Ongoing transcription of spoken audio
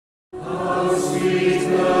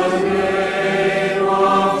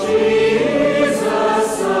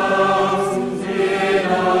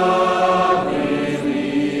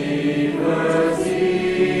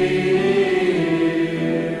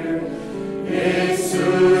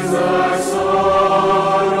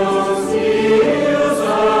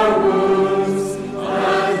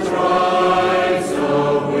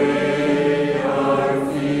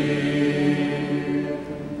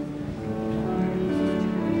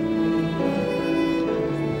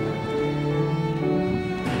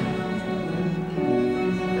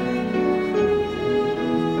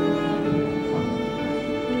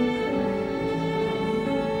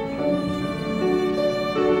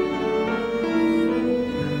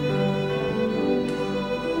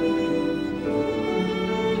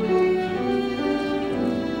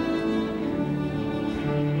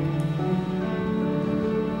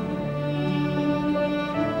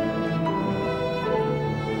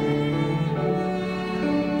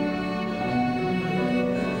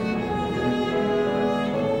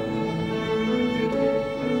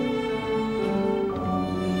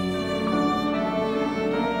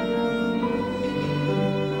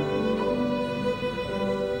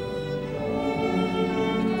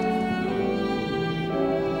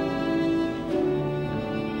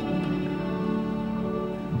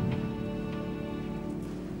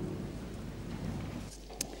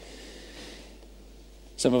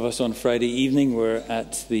Some of us on Friday evening were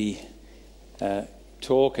at the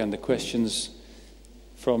talk and the questions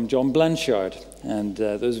from John Blanchard. And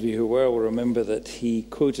those of you who were will remember that he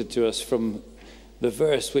quoted to us from the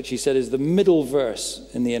verse, which he said is the middle verse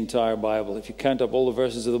in the entire Bible. If you count up all the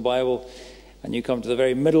verses of the Bible and you come to the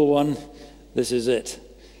very middle one, this is it.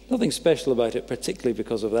 Nothing special about it, particularly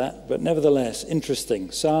because of that, but nevertheless,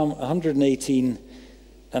 interesting. Psalm 118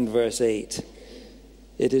 and verse 8.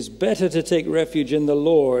 It is better to take refuge in the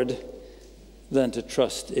Lord than to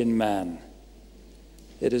trust in man.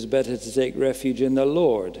 It is better to take refuge in the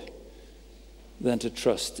Lord than to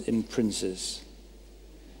trust in princes.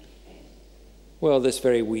 Well, this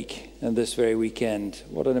very week and this very weekend,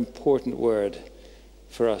 what an important word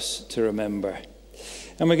for us to remember.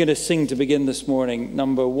 And we're going to sing to begin this morning,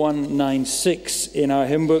 number 196 in our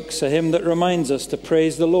hymn books, a hymn that reminds us to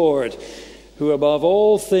praise the Lord, who above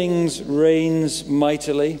all things reigns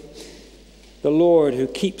mightily, the Lord who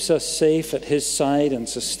keeps us safe at his side and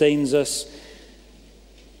sustains us.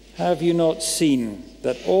 Have you not seen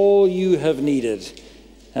that all you have needed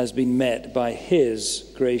has been met by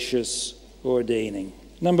his gracious ordaining?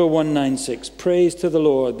 Number 196, praise to the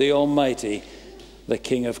Lord, the Almighty, the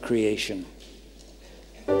King of creation.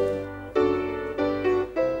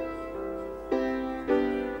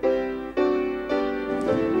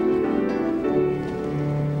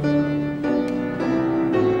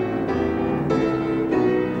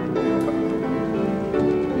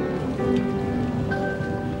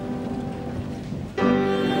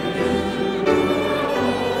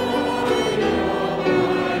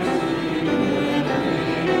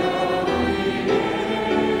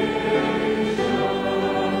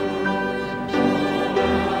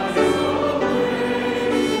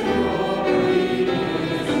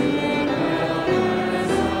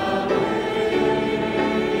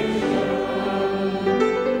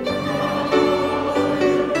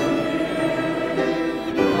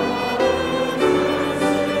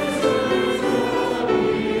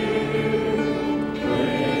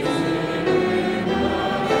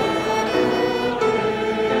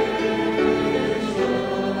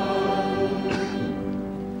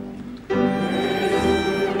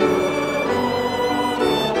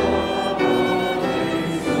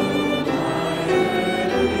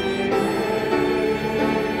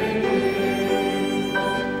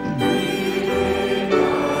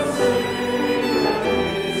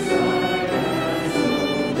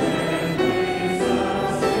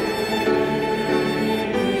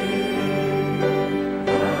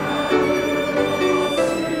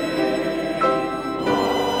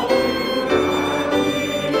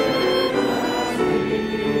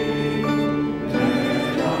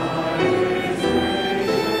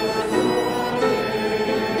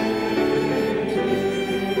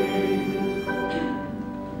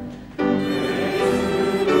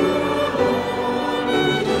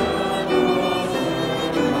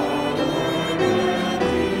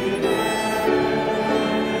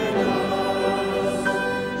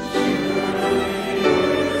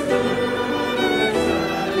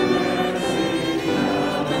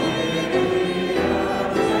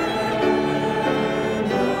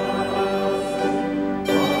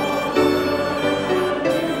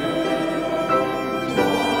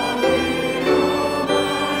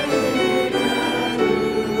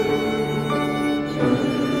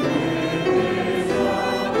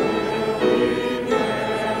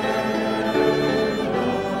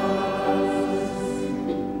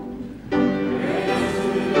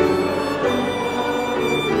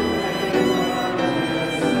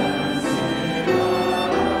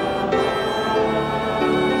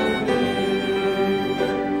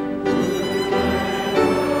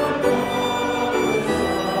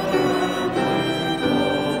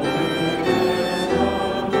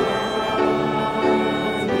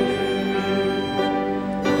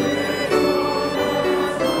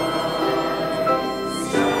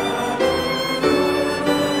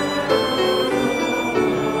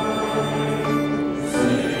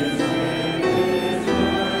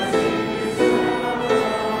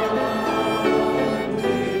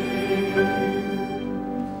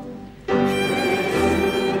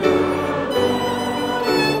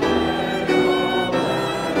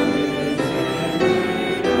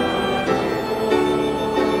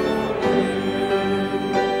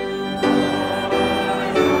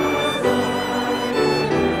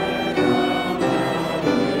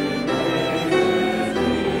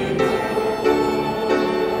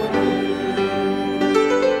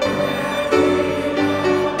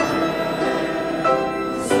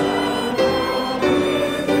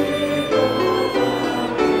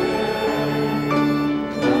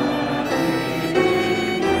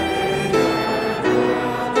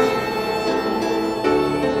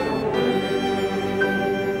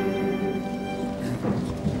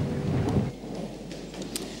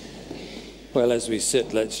 Well, as we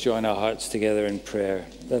sit, let's join our hearts together in prayer.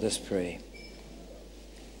 Let us pray.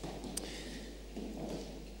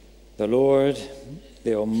 The Lord,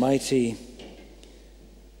 the Almighty,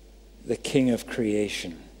 the King of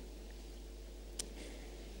creation.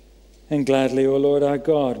 And gladly, O Lord our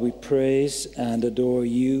God, we praise and adore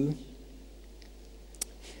you.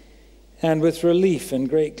 And with relief and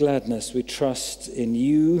great gladness, we trust in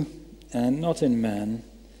you and not in man.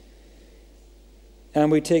 And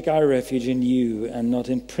we take our refuge in you and not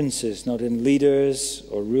in princes, not in leaders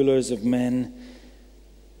or rulers of men,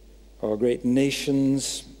 or great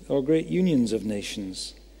nations, or great unions of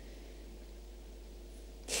nations.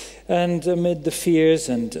 And amid the fears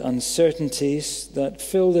and uncertainties that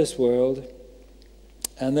fill this world,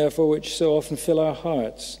 and therefore which so often fill our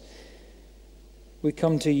hearts, we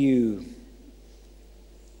come to you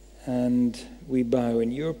and we bow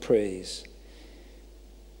in your praise.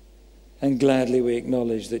 And gladly we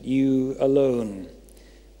acknowledge that you alone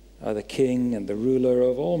are the King and the ruler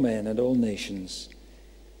of all men and all nations.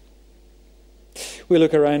 We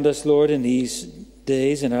look around us, Lord, in these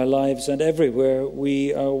days in our lives, and everywhere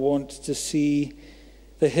we are wont to see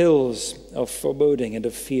the hills of foreboding and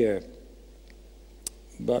of fear.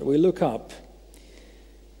 But we look up,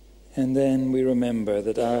 and then we remember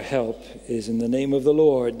that our help is in the name of the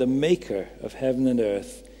Lord, the maker of heaven and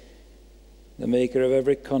earth, the maker of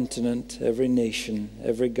every continent, every nation,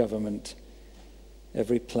 every government,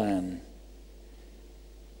 every plan.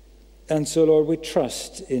 And so, Lord, we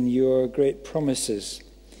trust in your great promises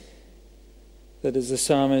that, as the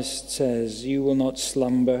psalmist says, you will not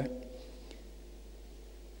slumber,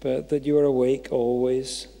 but that you are awake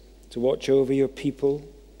always to watch over your people,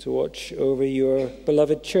 to watch over your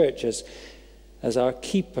beloved church as our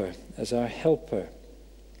keeper, as our helper,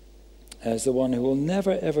 as the one who will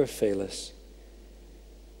never, ever fail us.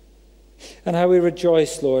 And how we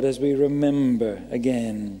rejoice, Lord, as we remember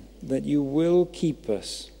again that you will keep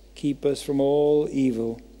us from all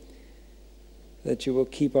evil, that you will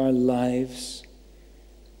keep our lives.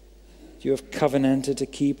 You have covenanted to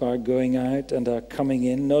keep our going out and our coming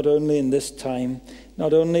in, not only in this time,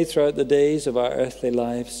 not only throughout the days of our earthly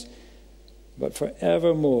lives, but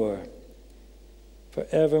forevermore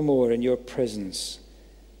in your presence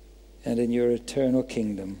and in your eternal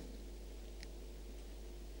kingdom.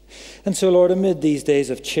 And so, Lord, amid these days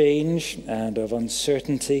of change and of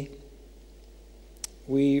uncertainty,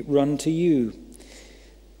 we run to you.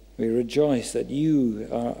 We rejoice that you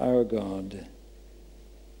are our God.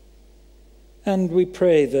 And we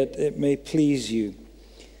pray that it may please you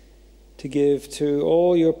to give to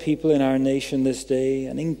all your people in our nation this day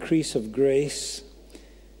an increase of grace,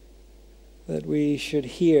 that we should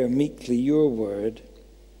hear meekly your word,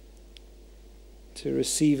 to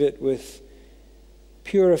receive it with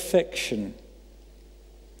pure affection,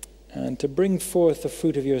 and to bring forth the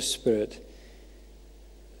fruit of your Spirit,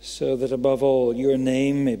 so that above all your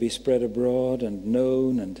name may be spread abroad and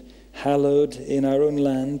known and hallowed in our own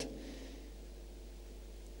land,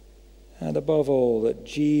 and above all that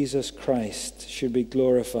Jesus Christ should be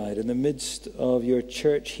glorified in the midst of your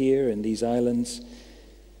church here in these islands,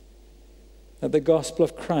 that the gospel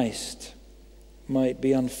of Christ might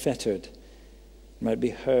be unfettered, might be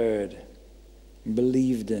heard,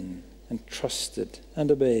 believed in and trusted and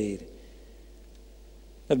obeyed.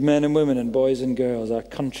 That men and women and boys and girls, our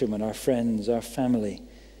countrymen, our friends, our family,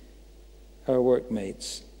 our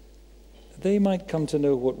workmates, they might come to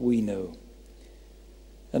know what we know,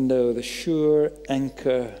 and know the sure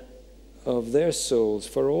anchor of their souls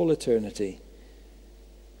for all eternity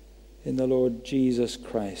in the Lord Jesus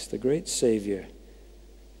Christ, the great Savior,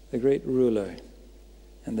 the great ruler,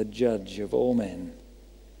 and the judge of all men.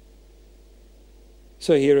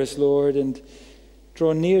 So hear us, Lord, and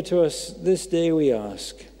draw near to us this day, we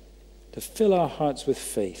ask, to fill our hearts with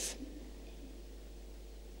faith.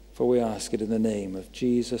 For we ask it in the name of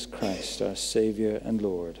Jesus Christ, our Savior and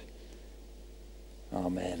Lord.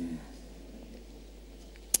 Amen.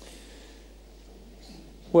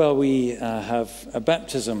 Well, we have a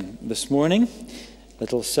baptism this morning.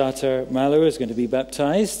 Little Satar Malu is going to be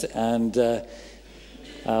baptized, and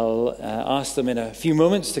I'll ask them in a few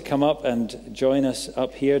moments to come up and join us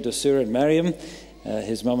up here, Dosur and Mariam,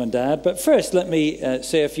 his mum and dad. But first, let me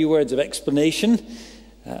say a few words of explanation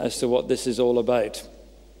as to what this is all about.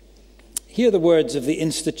 Hear the words of the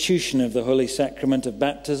institution of the Holy Sacrament of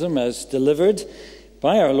Baptism as delivered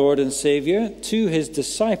by our Lord and Saviour to his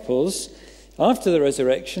disciples after the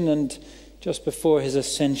resurrection and just before his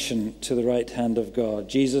ascension to the right hand of God.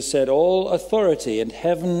 Jesus said, "All authority in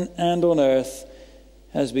heaven and on earth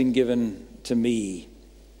has been given to me.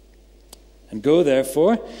 And go,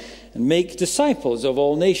 therefore, and make disciples of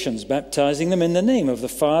all nations, baptizing them in the name of the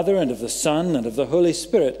Father and of the Son and of the Holy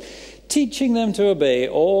Spirit, teaching them to obey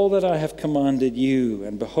all that I have commanded you.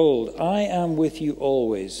 And behold, I am with you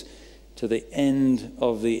always to the end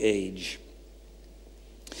of the age."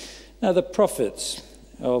 Now the prophets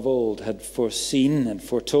of old had foreseen and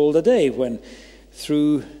foretold a day when,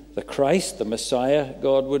 through the Christ, the Messiah,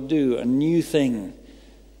 God would do a new thing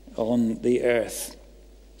on the earth,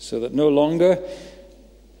 so that no longer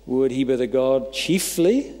would he be the God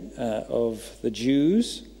chiefly of the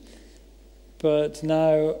Jews, but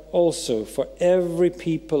now also for every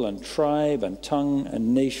people and tribe and tongue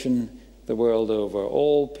and nation the world over,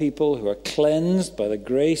 all people who are cleansed by the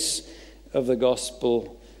grace of the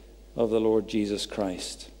gospel of the Lord Jesus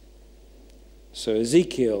Christ. So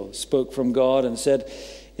Ezekiel spoke from God and said,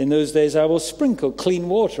 "In those days I will sprinkle clean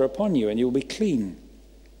water upon you, and you will be clean.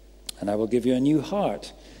 And I will give you a new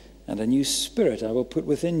heart, and a new spirit I will put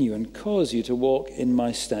within you, and cause you to walk in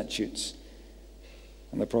my statutes."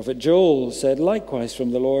 And the prophet Joel said likewise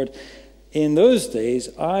from the Lord, "In those days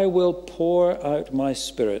I will pour out my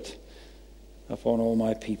spirit upon all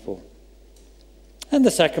my people." And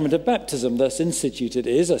the sacrament of baptism thus instituted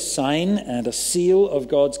is a sign and a seal of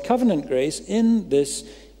God's covenant grace in this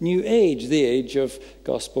new age, the age of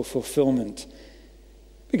gospel fulfillment.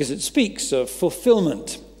 Because it speaks of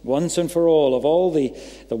fulfillment once and for all the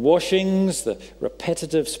washings, the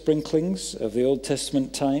repetitive sprinklings of the Old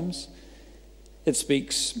Testament times. It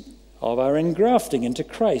speaks of our engrafting into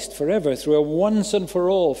Christ forever through a once and for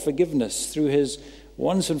all forgiveness, through his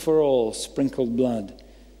once and for all sprinkled blood.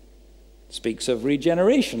 It speaks of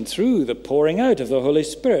regeneration through the pouring out of the Holy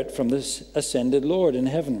Spirit from this ascended Lord in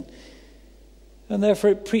heaven. And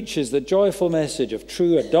therefore it preaches the joyful message of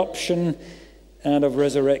true adoption and of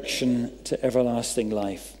resurrection to everlasting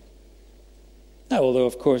life. Now, although,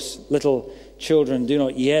 of course, little children do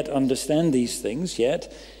not yet understand these things,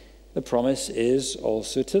 yet the promise is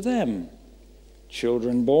also to them.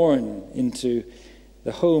 Children born into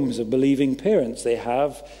the homes of believing parents, they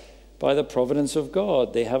have, by the providence of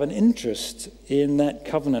God, they have an interest in that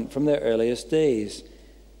covenant from their earliest days.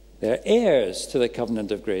 They're heirs to the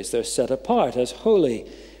covenant of grace. They're set apart as holy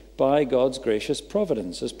by God's gracious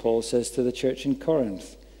providence, as Paul says to the church in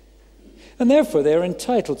Corinth. And therefore they're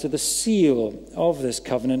entitled to the seal of this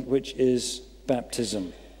covenant, which is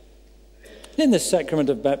baptism. In this sacrament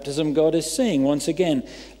of baptism, God is saying once again,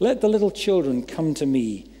 "Let the little children come to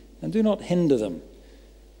me, and do not hinder them,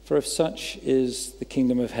 for of such is the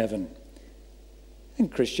kingdom of heaven."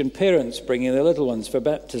 And Christian parents bringing their little ones for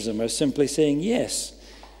baptism are simply saying, "Yes,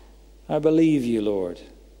 I believe you, Lord,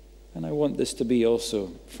 and I want this to be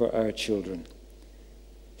also for our children."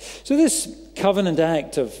 So this covenant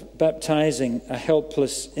act of baptizing a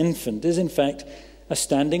helpless infant is in fact a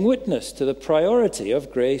standing witness to the priority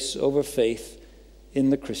of grace over faith in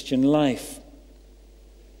the Christian life.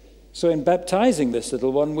 So in baptizing this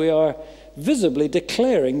little one, we are visibly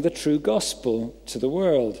declaring the true gospel to the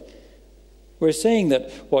world. We're saying that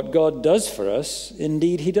what God does for us,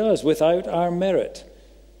 indeed he does, without our merit,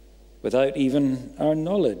 without even our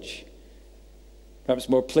knowledge. Perhaps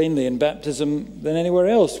more plainly in baptism than anywhere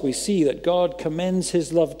else, we see that God commends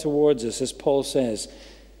his love towards us, as Paul says,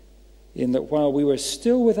 in that while we were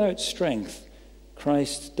still without strength,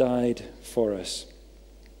 Christ died for us.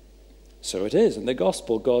 So it is in the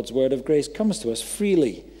gospel, God's word of grace comes to us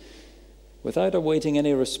freely, without awaiting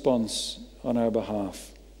any response on our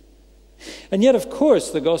behalf. And yet, of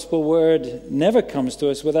course, the gospel word never comes to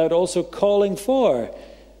us without also calling for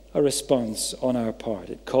a response on our part.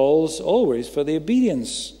 It calls always for the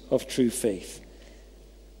obedience of true faith.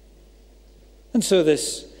 And so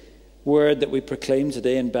this word that we proclaim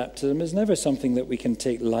today in baptism is never something that we can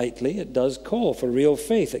take lightly. It does call for real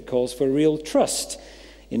faith. It calls for real trust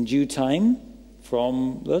in due time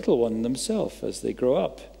from the little one themselves as they grow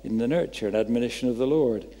up in the nurture and admonition of the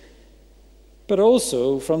Lord. But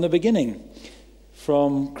also from the beginning,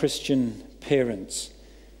 from Christian parents.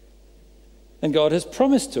 And God has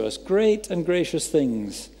promised to us great and gracious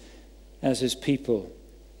things as his people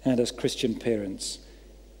and as Christian parents.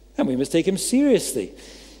 And we must take him seriously.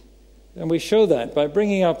 And we show that by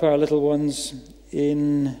bringing up our little ones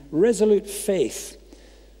in resolute faith,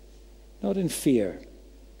 not in fear.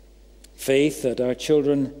 Faith that our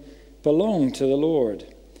children belong to the Lord.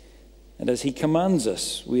 And as he commands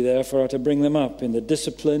us, we therefore are to bring them up in the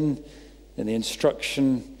discipline, in the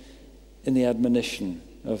instruction, in the admonition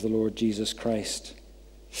of the Lord Jesus Christ.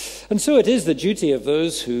 And so it is the duty of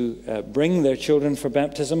those who bring their children for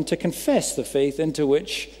baptism to confess the faith into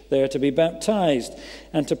which they are to be baptized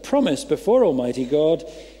and to promise before Almighty God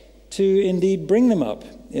to indeed bring them up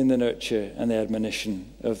in the nurture and the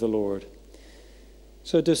admonition of the Lord.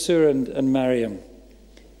 So Dusur and Mariam,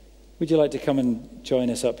 would you like to come and join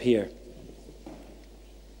us up here?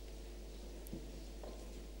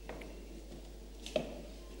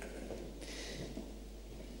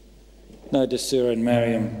 Now Dusur and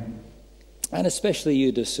Mariam, and especially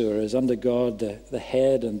you, Dusur, as under God, the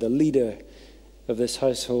head and the leader of this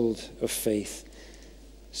household of faith.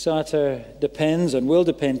 Sater depends and will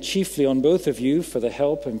depend chiefly on both of you for the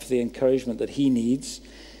help and for the encouragement that he needs.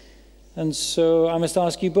 And so I must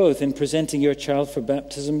ask you both, in presenting your child for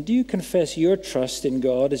baptism, do you confess your trust in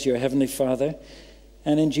God as your Heavenly Father,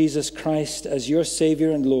 and in Jesus Christ as your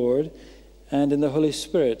Savior and Lord, and in the Holy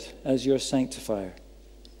Spirit as your sanctifier?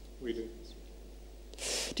 We do.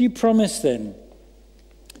 Do you promise then,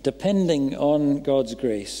 depending on God's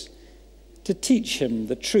grace, to teach him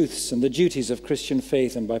the truths and the duties of Christian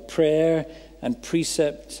faith, and by prayer and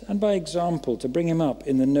precept and by example to bring him up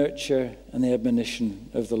in the nurture and the admonition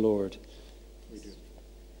of the Lord? We do.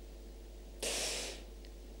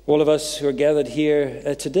 All of us who are gathered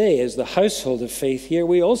here today as the household of faith here,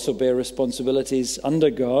 we also bear responsibilities under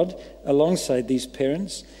God alongside these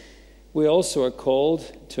parents. We also are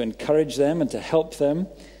called to encourage them and to help them,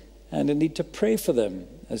 and indeed to pray for them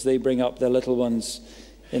as they bring up their little ones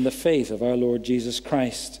in the faith of our Lord Jesus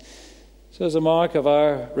Christ. So as a mark of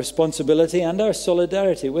our responsibility and our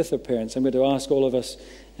solidarity with the parents, I'm going to ask all of us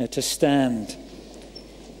to stand.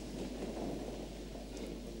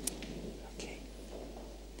 Okay.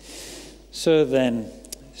 So then,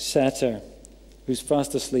 Sater, who's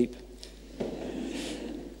fast asleep,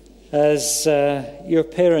 as your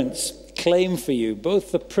parents claim for you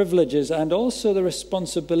both the privileges and also the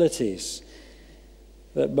responsibilities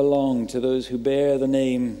that belong to those who bear the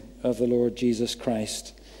name of the Lord Jesus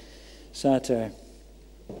Christ. Sater,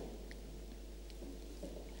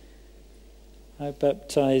 I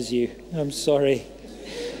baptize you. I'm sorry.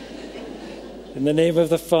 In the name of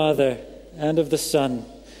the Father, and of the Son,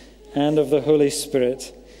 and of the Holy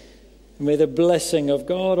Spirit. May the blessing of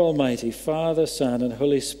God Almighty, Father, Son, and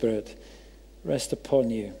Holy Spirit rest upon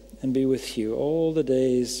you and be with you all the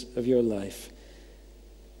days of your life.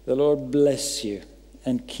 The Lord bless you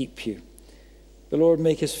and keep you. The Lord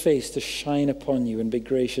make his face to shine upon you and be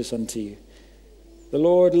gracious unto you. The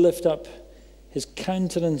Lord lift up his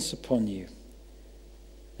countenance upon you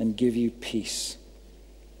and give you peace.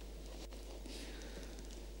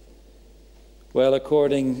 Well,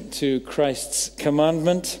 according to Christ's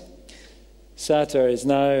commandment, Sater is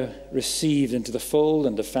now received into the fold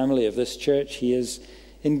and the family of this church. He is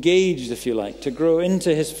engaged, if you like, to grow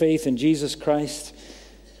into his faith in Jesus Christ,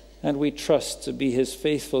 and we trust to be his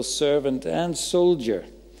faithful servant and soldier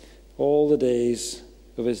all the days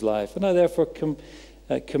of his life. And I therefore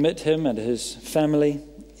commit him and his family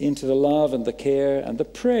into the love and the care and the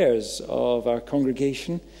prayers of our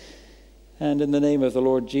congregation. And in the name of the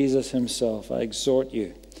Lord Jesus himself, I exhort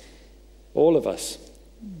you, all of us,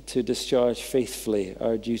 to discharge faithfully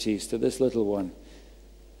our duties to this little one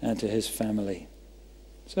and to his family.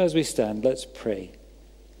 So as we stand, let's pray.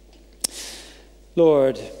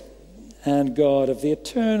 Lord and God of the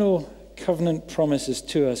eternal covenant promises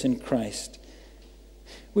to us in Christ,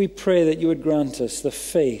 we pray that you would grant us the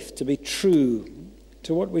faith to be true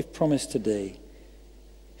to what we've promised today.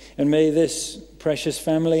 And may this precious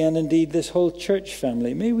family, and indeed this whole church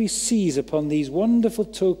family, may we seize upon these wonderful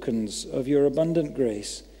tokens of your abundant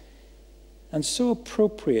grace and so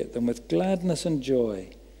appropriate them with gladness and joy,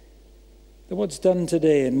 that what's done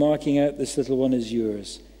today in marking out this little one as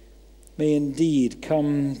yours may indeed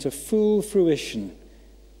come to full fruition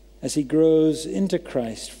as he grows into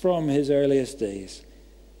Christ from his earliest days.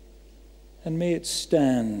 And may it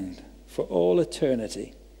stand for all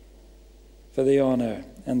eternity for the honor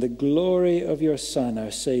and the glory of your Son,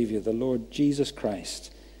 our Savior, the Lord Jesus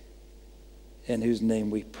Christ, in whose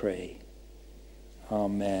name we pray.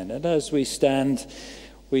 Amen. And as we stand,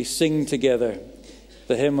 we sing together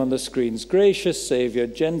the hymn on the screens, Gracious Savior,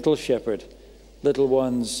 Gentle Shepherd, little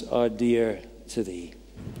ones are dear to thee.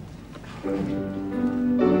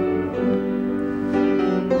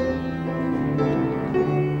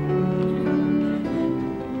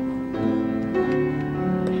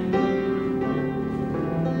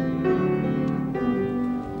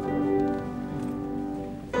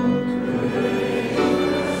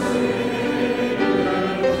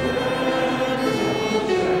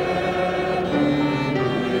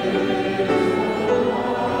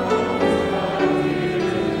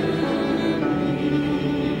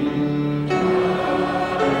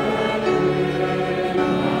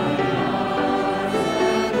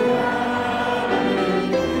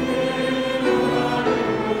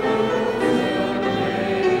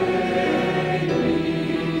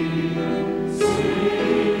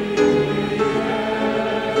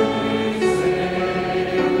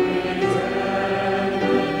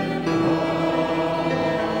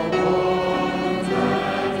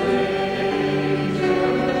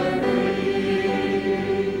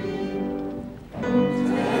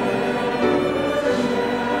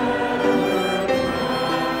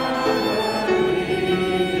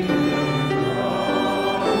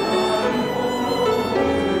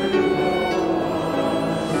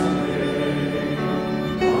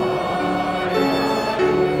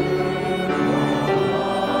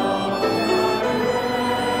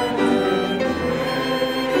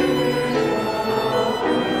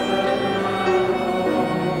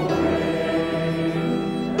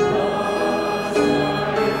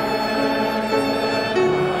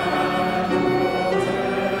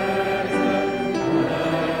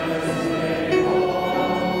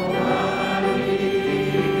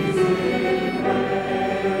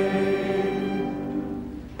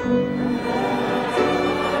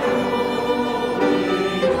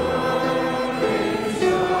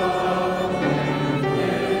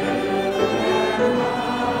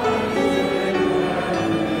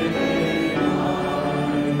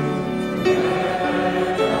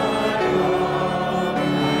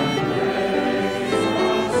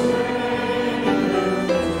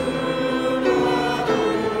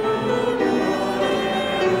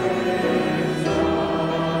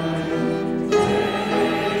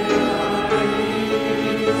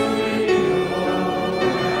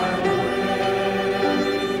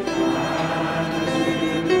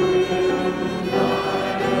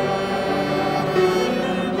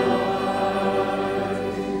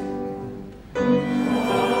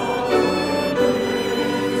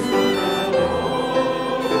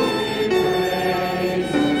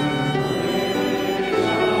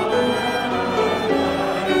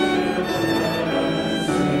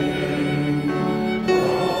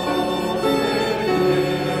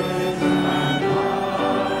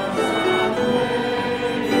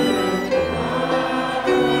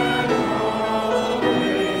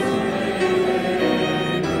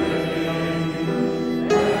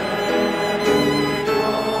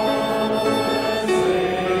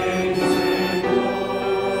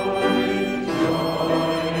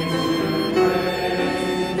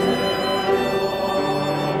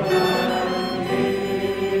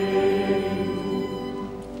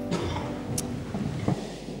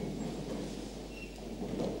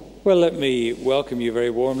 Well, let me welcome you very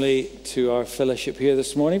warmly to our fellowship here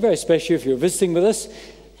this morning, very especially if you're visiting with us,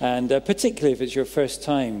 and particularly if it's your first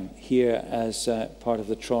time here as part of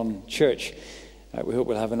the Tron Church. We hope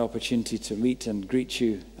we'll have an opportunity to meet and greet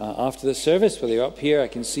you after the service, whether you're up here, I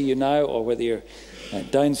can see you now, or whether you're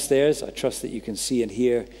downstairs. I trust that you can see and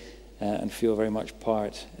hear and feel very much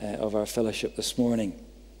part of our fellowship this morning.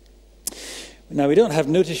 Now, we don't have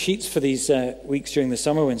notice sheets for these weeks during the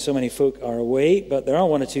summer when so many folk are away, but there are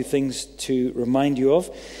one or two things to remind you of.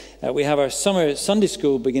 We have our summer Sunday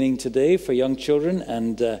school beginning today for young children,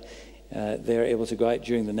 and they're able to go out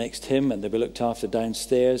during the next hymn, and they'll be looked after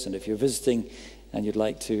downstairs. And if you're visiting and you'd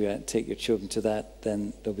like to take your children to that,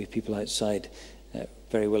 then there'll be people outside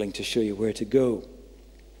very willing to show you where to go.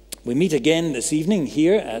 We meet again this evening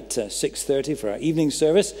here at 6:30 for our evening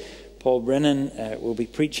service. Paul Brennan will be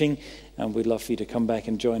preaching, and we'd love for you to come back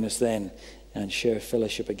and join us then and share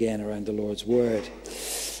fellowship again around the Lord's Word.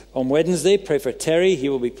 On Wednesday, pray for Terry. He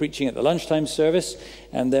will be preaching at the lunchtime service.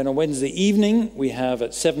 And then on Wednesday evening, we have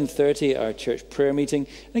at 7:30 our church prayer meeting.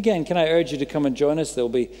 And again, can I urge you to come and join us? There'll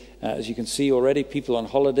be, as you can see already, people on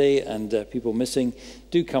holiday and people missing.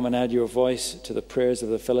 Do come and add your voice to the prayers of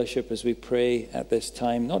the fellowship as we pray at this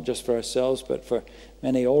time, not just for ourselves, but for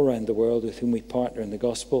many all around the world with whom we partner in the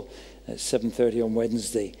gospel at 7:30 on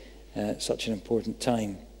Wednesday. Such an important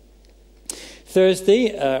time.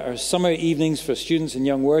 Thursday, our summer evenings for students and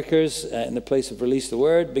young workers in the place of Release the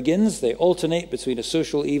Word begins. They alternate between a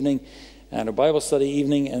social evening and a Bible study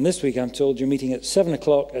evening. And this week, I'm told, you're meeting at 7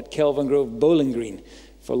 o'clock at Kelvin Grove Bowling Green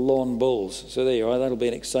for lawn bowls. So there you are. That'll be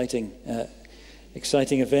an exciting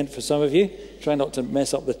event for some of you. Try not to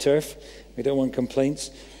mess up the turf. We don't want complaints.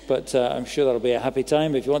 But I'm sure that'll be a happy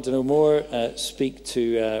time. If you want to know more, speak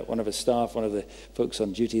to one of the staff, one of the folks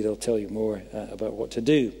on duty. They'll tell you more about what to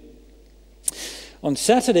do. On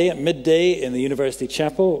Saturday at midday in the University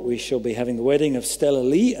Chapel, we shall be having the wedding of Stella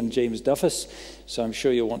Lee and James Duffus. So I'm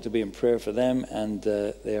sure you'll want to be in prayer for them. And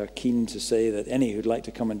they are keen to say that any who'd like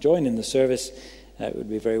to come and join in the service would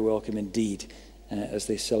be very welcome indeed as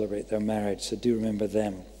they celebrate their marriage. So do remember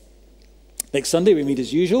them. Next Sunday we meet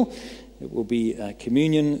as usual. It will be a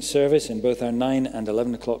communion service in both our 9 and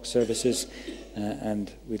 11 o'clock services,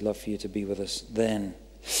 and we'd love for you to be with us then.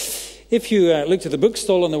 If you looked at the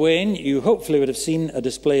bookstall on the way in, you hopefully would have seen a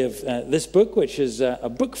display of this book, which is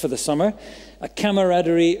a book for the summer, A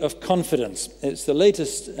Camaraderie of Confidence. It's the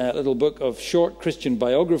latest little book of short Christian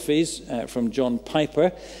biographies from John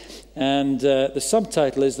Piper, and the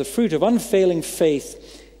subtitle is The Fruit of Unfailing Faith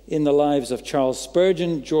in the Lives of Charles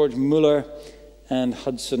Spurgeon, George Muller, and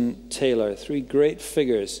Hudson Taylor, three great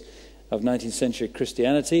figures of 19th century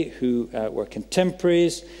Christianity who were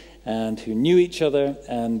contemporaries and who knew each other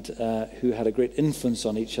and who had a great influence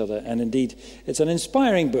on each other. And indeed, it's an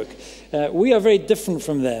inspiring book. We are very different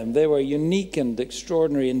from them. They were unique and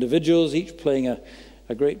extraordinary individuals, each playing a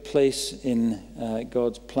great place in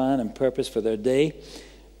God's plan and purpose for their day.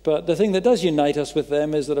 But the thing that does unite us with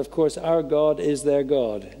them is that, of course, our God is their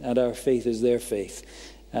God and our faith is their faith.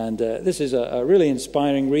 And this is a really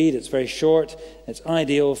inspiring read. It's very short. It's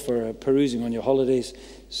ideal for perusing on your holidays.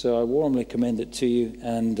 So I warmly commend it to you.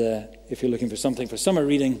 And if you're looking for something for summer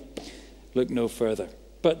reading, look no further.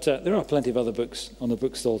 But there are plenty of other books on the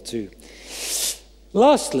bookstall too.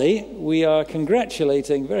 Lastly, we are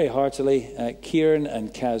congratulating very heartily Kieran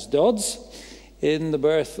and Kaz Dodds in the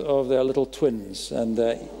birth of their little twins. And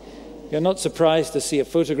you're not surprised to see a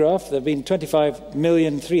photograph. There have been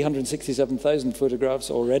 25,367,000 photographs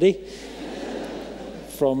already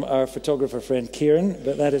from our photographer friend Kieran,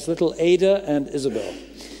 but that is little Ada and Isabel.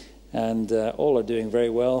 And all are doing very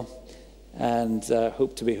well and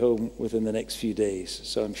hope to be home within the next few days.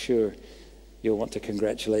 So I'm sure you'll want to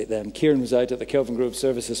congratulate them. Kieran was out at the Kelvin Grove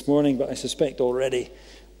service this morning, but I suspect already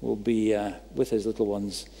will be with his little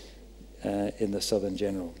ones in the Southern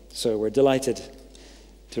General. So we're delighted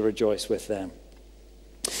to rejoice with them.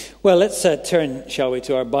 Well, let's turn, shall we,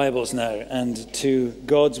 to our Bibles now and to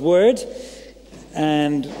God's Word.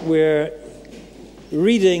 And we're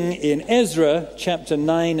reading in Ezra chapter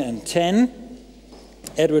 9 and 10.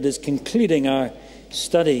 Edward is concluding our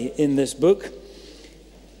study in this book.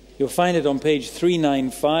 You'll find it on page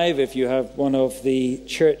 395 if you have one of the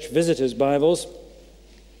church visitors' Bibles.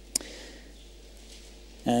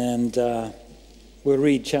 And we'll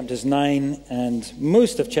read chapters 9 and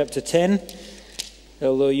most of chapter 10,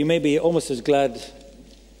 although you may be almost as glad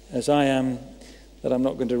as I am that I'm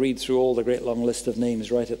not going to read through all the great long list of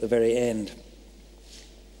names right at the very end,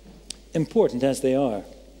 important as they are.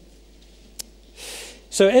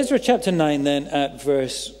 So Ezra chapter 9 then at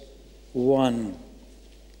verse 1.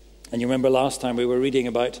 And you remember last time we were reading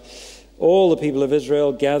about all the people of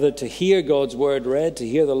Israel gathered to hear God's word read, to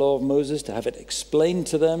hear the law of Moses, to have it explained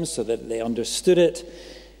to them so that they understood it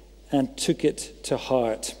and took it to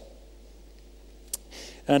heart.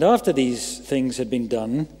 And after these things had been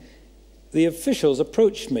done, the officials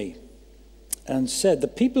approached me and said, "The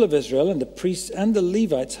people of Israel and the priests and the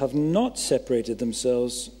Levites have not separated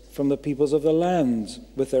themselves from the peoples of the land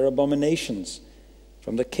with their abominations,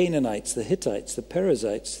 from the Canaanites, the Hittites, the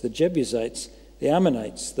Perizzites, the Jebusites, the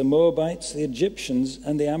Ammonites, the Moabites, the Egyptians,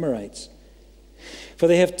 and the Amorites. For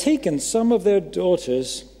they have taken some of their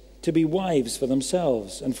daughters to be wives for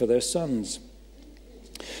themselves and for their sons,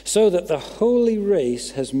 so that the holy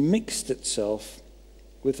race has mixed itself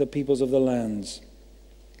with the peoples of the lands.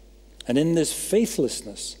 And in this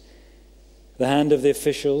faithlessness, the hand of the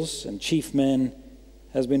officials and chief men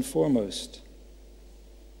has been foremost."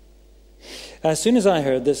 As soon as I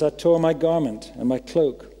heard this, I tore my garment and my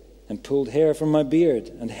cloak, and pulled hair from my beard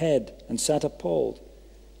and head, and sat appalled.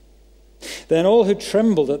 Then all who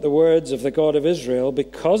trembled at the words of the God of Israel,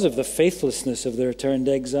 because of the faithlessness of the returned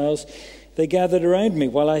exiles, they gathered around me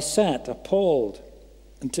while I sat appalled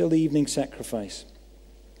until the evening sacrifice.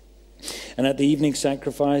 And at the evening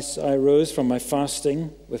sacrifice I rose from my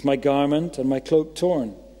fasting with my garment and my cloak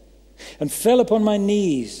torn, and fell upon my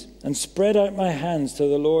knees and spread out my hands to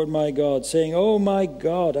the Lord my God, saying, "O my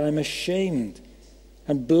God, I am ashamed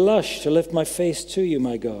and blush to lift my face to you,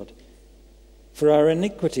 my God. For our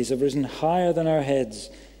iniquities have risen higher than our heads,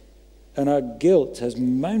 and our guilt has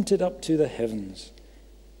mounted up to the heavens.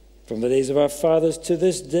 From the days of our fathers to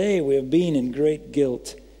this day we have been in great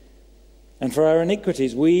guilt. And for our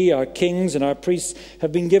iniquities we, our kings and our priests,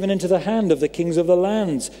 have been given into the hand of the kings of the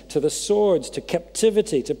lands, to the swords, to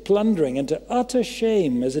captivity, to plundering, and to utter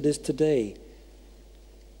shame as it is today.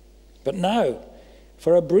 But now,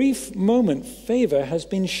 for a brief moment, favor has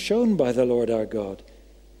been shown by the Lord our God,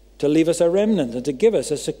 to leave us a remnant and to give us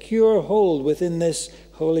a secure hold within this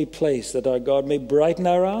holy place, that our God may brighten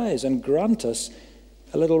our eyes and grant us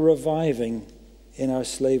a little reviving in our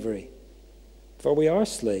slavery. For we are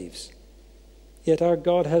slaves, yet our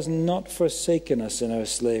God has not forsaken us in our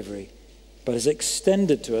slavery, but has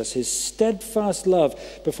extended to us his steadfast love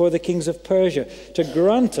before the kings of Persia, to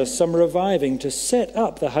grant us some reviving, to set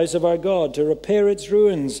up the house of our God, to repair its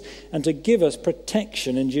ruins, and to give us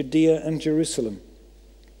protection in Judea and Jerusalem.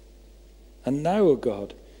 And now, O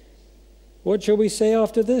God, what shall we say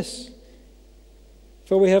after this?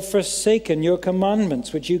 For we have forsaken your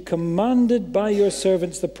commandments, which you commanded by your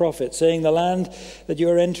servants the prophets, saying, the land that you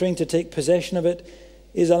are entering to take possession of it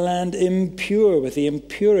is a land impure with the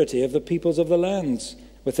impurity of the peoples of the lands,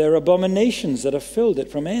 with their abominations that have filled it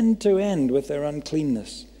from end to end with their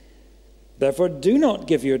uncleanness. Therefore do not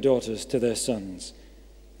give your daughters to their sons,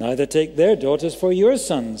 neither take their daughters for your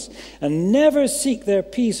sons, and never seek their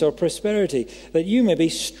peace or prosperity, that you may be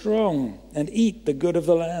strong and eat the good of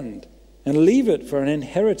the land, and leave it for an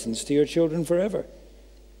inheritance to your children forever.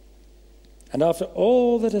 And after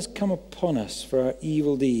all that has come upon us for our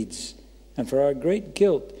evil deeds and for our great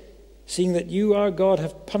guilt, seeing that you, our God,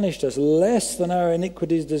 have punished us less than our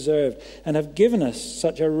iniquities deserved, and have given us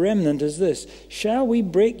such a remnant as this, shall we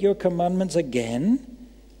break your commandments again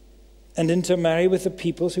and intermarry with the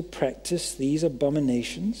peoples who practice these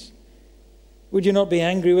abominations? Would you not be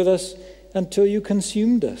angry with us until you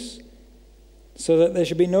consumed us, so that there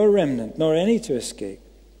should be no remnant, nor any to escape?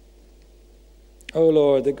 O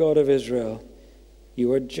Lord, the God of Israel,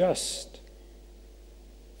 you are just.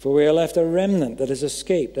 For we are left a remnant that has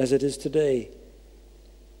escaped as it is today.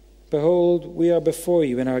 Behold, we are before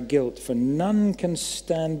you in our guilt, for none can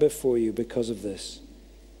stand before you because of this.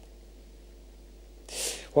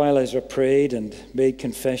 While Ezra prayed and made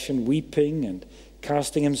confession, weeping and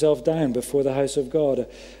casting himself down before the house of God,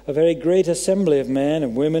 a very great assembly of men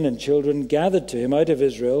and women and children gathered to him out of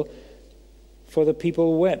Israel, for the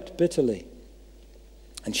people wept bitterly.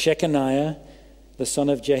 And Shechaniah, the son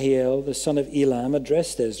of Jehiel, the son of Elam,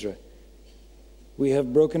 addressed Ezra. We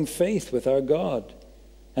have broken faith with our God,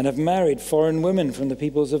 and have married foreign women from the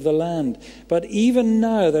peoples of the land. But even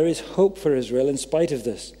now there is hope for Israel in spite of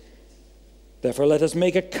this. Therefore let us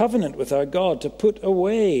make a covenant with our God to put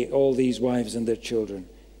away all these wives and their children,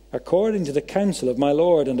 according to the counsel of my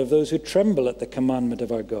Lord and of those who tremble at the commandment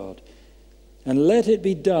of our God. And let it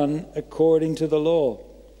be done according to the law.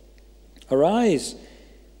 Arise,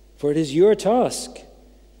 for it is your task,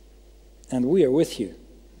 and we are with you.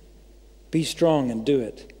 Be strong and do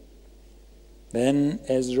it. Then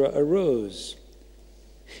Ezra arose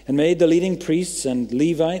and made the leading priests and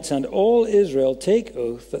Levites and all Israel take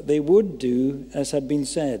oath that they would do as had been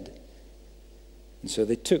said. And so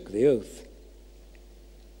they took the oath.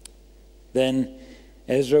 Then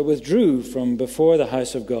Ezra withdrew from before the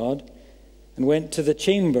house of God and went to the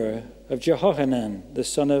chamber of Jehohanan, the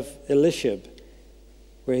son of Elishib,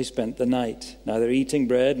 where he spent the night, neither eating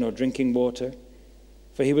bread nor drinking water,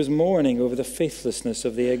 for he was mourning over the faithlessness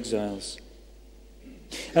of the exiles.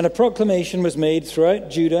 And a proclamation was made throughout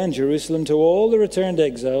Judah and Jerusalem to all the returned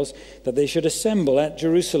exiles that they should assemble at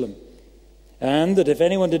Jerusalem, and that if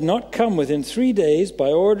anyone did not come within 3 days, by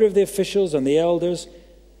order of the officials and the elders,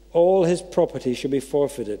 all his property should be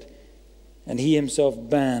forfeited, and he himself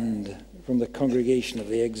banned from the congregation of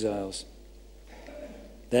the exiles.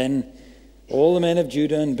 Then all the men of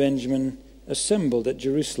Judah and Benjamin assembled at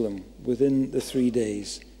Jerusalem within the 3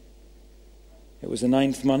 days. It was the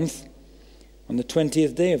 9th month, on the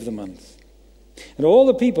 20th day of the month. And all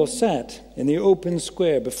the people sat in the open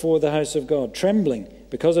square before the house of God, trembling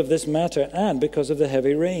because of this matter and because of the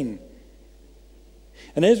heavy rain.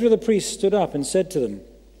 And Ezra the priest stood up and said to them,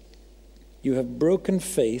 "You have broken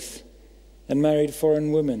faith and married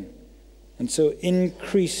foreign women, and so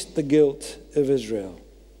increased the guilt of Israel.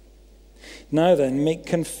 Now then, make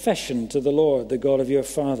confession to the Lord, the God of your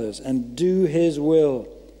fathers, and do his will.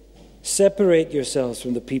 Separate yourselves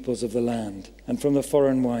from the peoples of the land and from the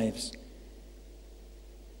foreign wives."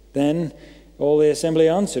 Then all the assembly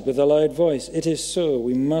answered with a loud voice, "It is so,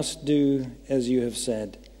 we must do as you have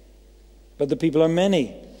said. But the people are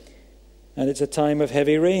many, and it's a time of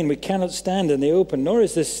heavy rain. We cannot stand in the open, nor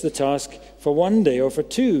is this the task for 1 day or for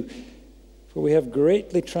 2, for we have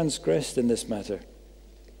greatly transgressed in this matter.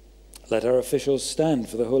 Let our officials stand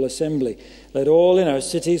for the whole assembly. Let all in our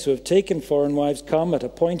cities who have taken foreign wives come at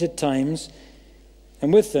appointed times,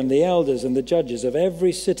 and with them the elders and the judges of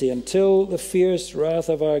every city, until the fierce wrath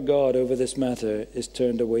of our God over this matter is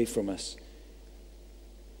turned away from us."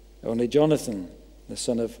 Only Jonathan, the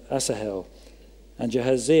son of Asahel, and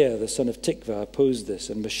Jahaziah, the son of Tikvah, opposed this,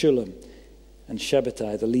 and Meshullam and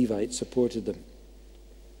Shabbatai, the Levite, supported them.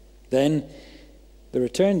 Then the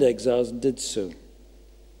returned exiles did so.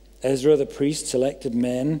 Ezra the priest selected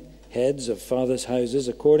men, heads of fathers' houses,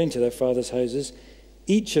 according to their fathers' houses,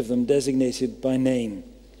 each of them designated by name.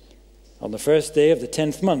 On the first day of the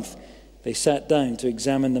 10th month, they sat down to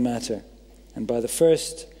examine the matter, and by the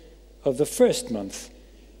first of the first month,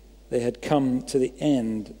 they had come to the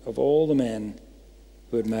end of all the men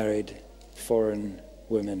who had married foreign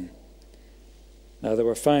women. Now there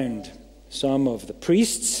were found some of the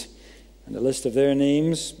priests, and a list of their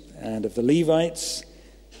names, and of the Levites,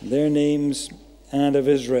 their names, and of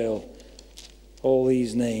Israel, all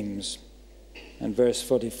these names. And verse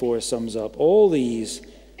 44 sums up, all these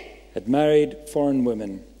had married foreign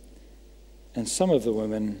women, and some of the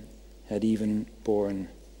women had even borne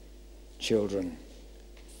children.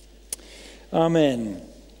 Amen.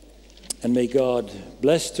 And may God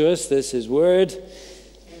bless to us this his word,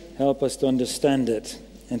 help us to understand it,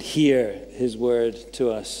 and hear his word to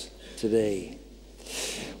us today.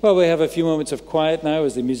 Well, we have a few moments of quiet now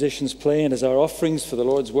as the musicians play and as our offerings for the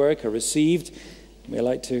Lord's work are received. We'd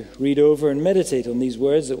like to read over and meditate on these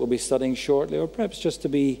words that we'll be studying shortly, or perhaps just to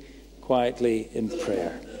be quietly in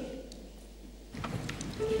prayer.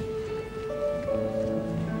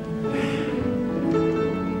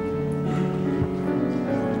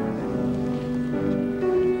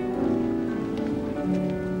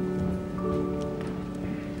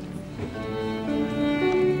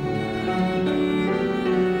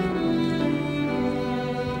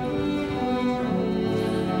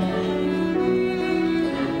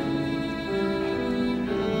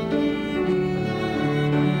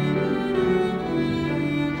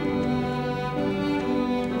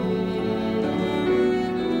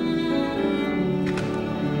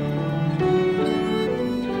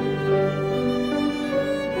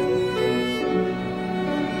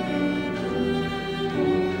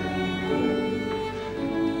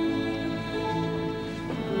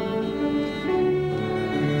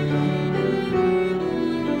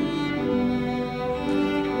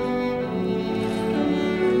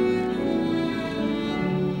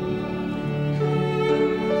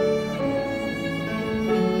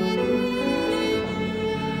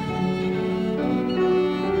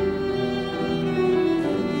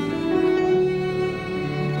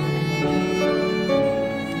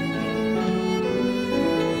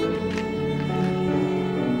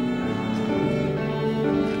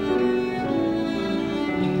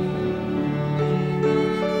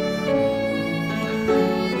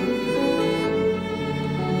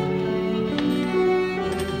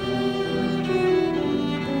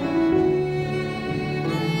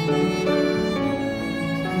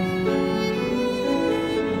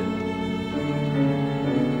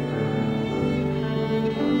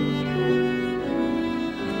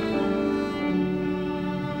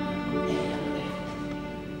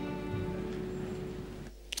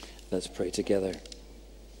 Let's pray together.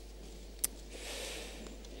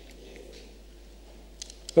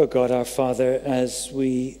 Oh God, our Father, as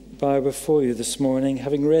we bow before you this morning,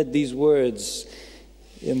 having read these words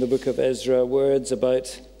in the book of Ezra, words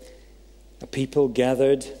about a people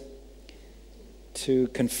gathered to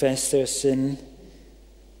confess their sin,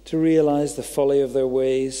 to realize the folly of their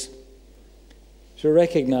ways, to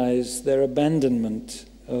recognize their abandonment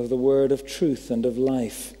of the word of truth and of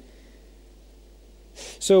life.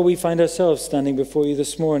 So we find ourselves standing before you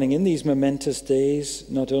this morning in these momentous days,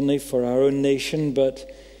 not only for our own nation, but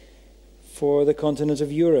for the continent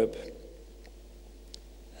of Europe.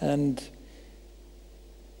 And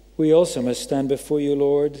we also must stand before you,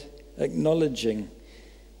 Lord, acknowledging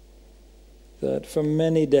that for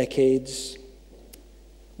many decades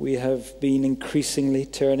we have been increasingly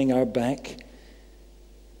turning our back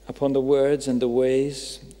upon the words and the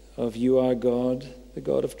ways of you, our God, the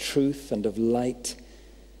God of truth and of light.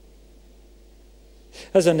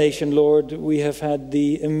 As a nation, Lord, we have had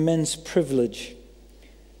the immense privilege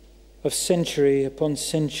of century upon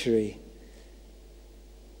century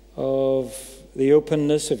of the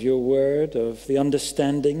openness of your word, of the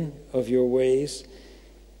understanding of your ways,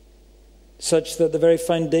 such that the very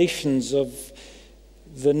foundations of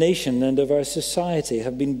the nation and of our society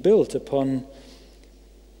have been built upon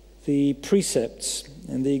the precepts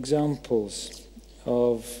and the examples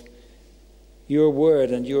of your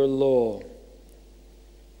word and your law,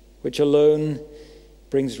 which alone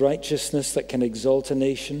brings righteousness that can exalt a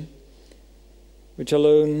nation, which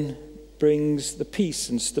alone brings the peace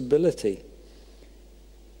and stability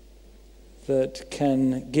that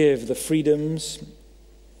can give the freedoms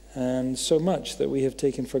and so much that we have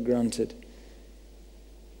taken for granted.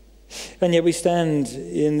 And yet we stand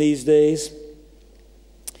in these days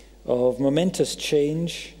of momentous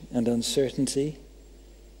change and uncertainty.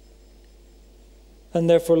 And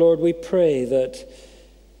therefore, Lord, we pray that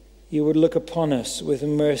you would look upon us with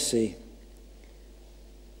mercy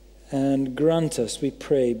and grant us, we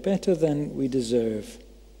pray, better than we deserve.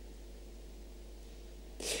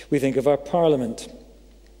 We think of our Parliament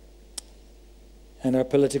and our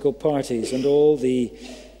political parties and all the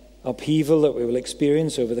upheaval that we will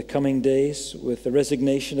experience over the coming days with the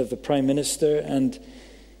resignation of the Prime Minister and,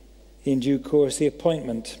 in due course, the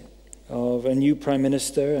appointment of a new Prime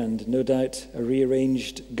Minister and, no doubt, a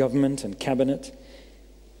rearranged government and cabinet.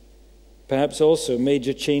 Perhaps also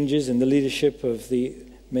major changes in the leadership of the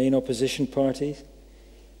main opposition parties.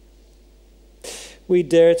 We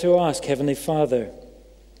dare to ask, Heavenly Father,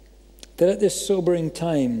 that at this sobering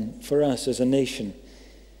time for us as a nation,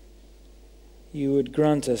 you would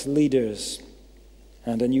grant us leaders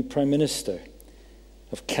and a new Prime Minister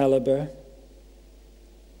of caliber,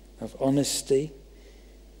 of honesty,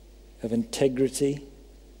 of integrity,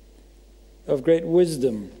 of great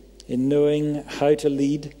wisdom in knowing how to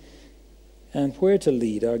lead and where to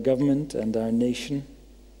lead our government and our nation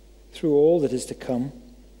through all that is to come.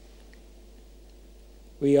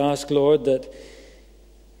 We ask, Lord, that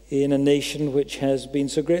in a nation which has been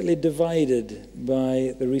so greatly divided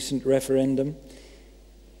by the recent referendum,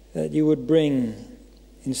 that you would bring,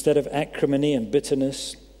 instead of acrimony and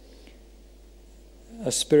bitterness,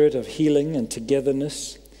 a spirit of healing and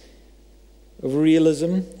togetherness, of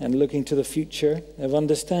realism and looking to the future, of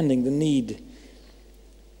understanding the need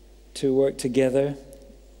to work together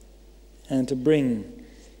and to bring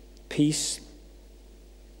peace,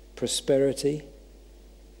 prosperity,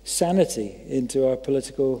 sanity into our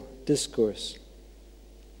political discourse.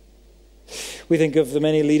 We think of the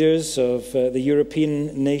many leaders of the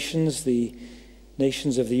European nations, the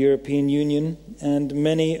nations of the European Union, and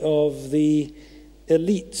many of the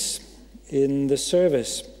elites in the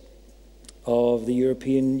service of the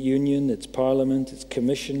European Union, its Parliament, its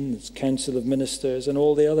Commission, its Council of Ministers, and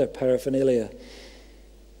all the other paraphernalia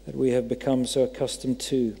that we have become so accustomed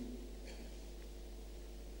to.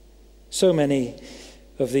 So many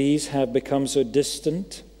of these have become so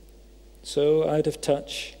distant, so out of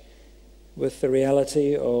touch with the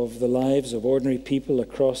reality of the lives of ordinary people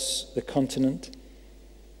across the continent.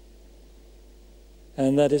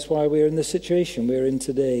 And that is why we're in the situation we're in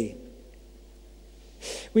today.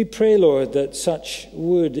 We pray, Lord, that such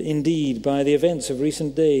would indeed, by the events of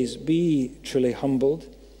recent days, be truly humbled,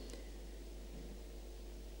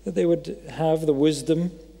 that they would have the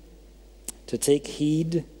wisdom to take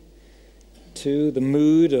heed to the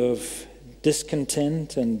mood of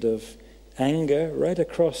discontent and of anger right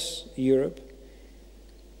across Europe,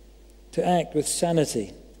 to act with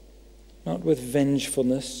sanity, not with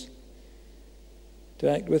vengefulness, to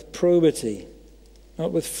act with probity,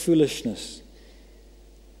 not with foolishness,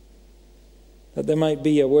 that there might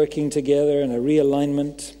be a working together and a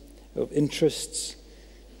realignment of interests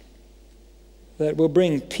that will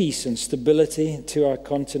bring peace and stability to our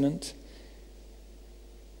continent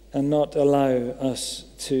and not allow us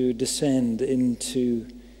to descend into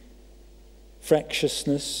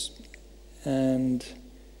fractiousness and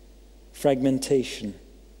fragmentation.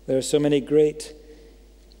 There are so many great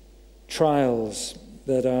trials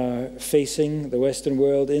that are facing the Western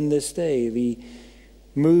world in this day, the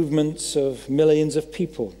movements of millions of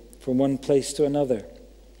people from one place to another,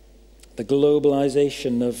 the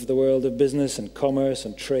globalization of the world of business and commerce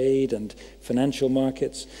and trade and financial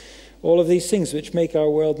markets, all of these things which make our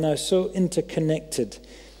world now so interconnected,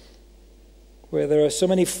 where there are so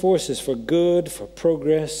many forces for good, for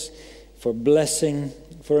progress, for blessing,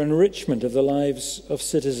 for enrichment of the lives of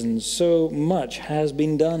citizens. So much has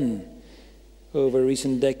been done over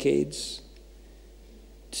recent decades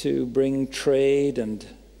to bring trade and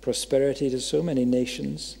prosperity to so many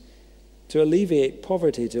nations, to alleviate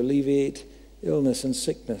poverty, to alleviate illness and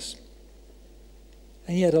sickness.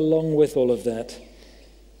 And yet, along with all of that,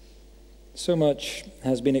 so much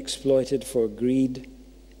has been exploited for greed,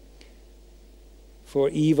 for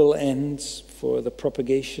evil ends, for the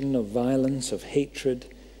propagation of violence, of hatred,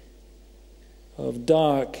 of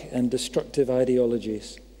dark and destructive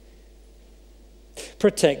ideologies.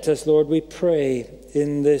 Protect us, Lord, we pray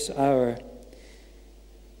in this hour,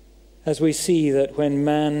 as we see that when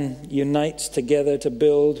man unites together to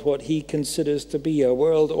build what he considers to be a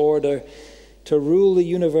world order to rule the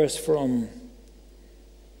universe from,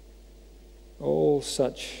 all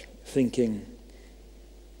such thinking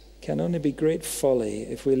can only be great folly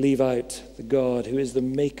if we leave out the God who is the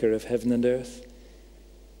maker of heaven and earth.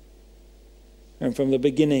 And from the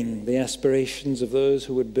beginning, the aspirations of those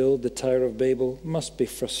who would build the Tower of Babel must be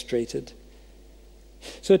frustrated.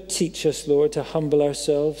 So teach us, Lord, to humble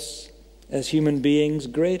ourselves as human beings,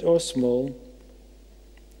 great or small.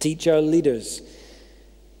 Teach our leaders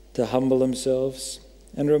to humble themselves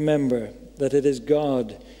and remember that it is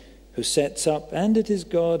God who sets up and it is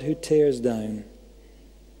God who tears down.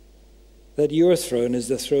 That your throne is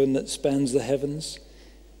the throne that spans the heavens,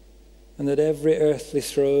 and that every earthly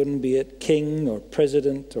throne, be it king or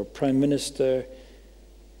president or prime minister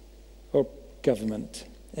or government,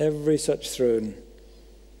 every such throne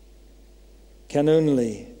can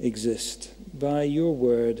only exist by your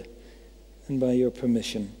word and by your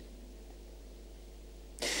permission.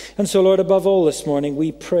 And so, Lord, above all this morning,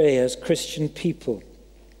 we pray as Christian people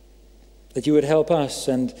that you would help us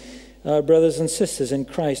and our brothers and sisters in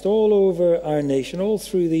Christ all over our nation, all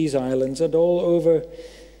through these islands and all over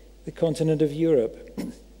the continent of Europe,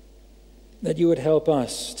 that you would help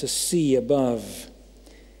us to see above,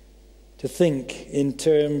 to think in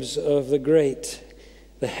terms of the great,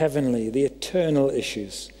 the heavenly, the eternal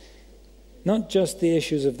issues, not just the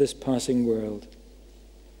issues of this passing world.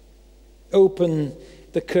 Open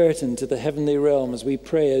the curtain to the heavenly realm as we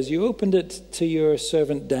pray, as you opened it to your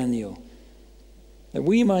servant Daniel, that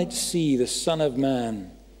we might see the Son of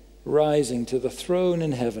Man rising to the throne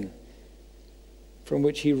in heaven, from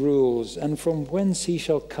which he rules, and from whence he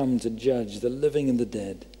shall come to judge the living and the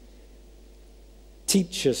dead.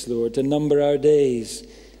 Teach us, Lord, to number our days,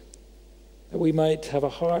 that we might have a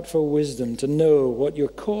heart for wisdom, to know what your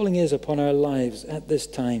calling is upon our lives at this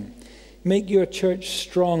time. Make your church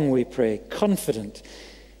strong, we pray, confident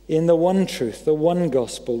in the one truth, the one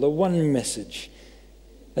gospel, the one message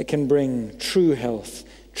that can bring true health,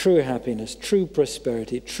 true happiness, true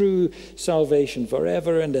prosperity, true salvation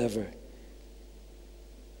forever and ever.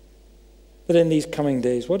 That in these coming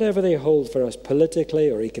days, whatever they hold for us politically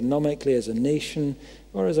or economically as a nation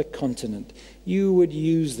or as a continent, you would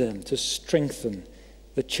use them to strengthen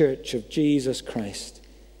the church of Jesus Christ.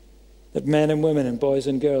 That men and women and boys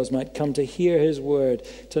and girls might come to hear his word,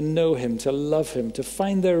 to know him, to love him, to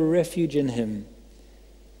find their refuge in him,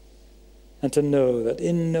 and to know that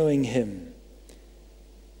in knowing him,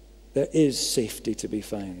 there is safety to be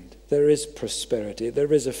found. There is prosperity.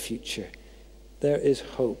 There is a future. There is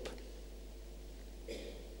hope.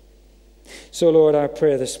 So, Lord, our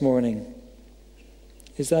prayer this morning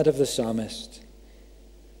is that of the psalmist.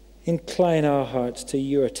 Incline our hearts to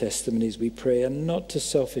your testimonies, we pray, and not to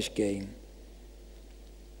selfish gain.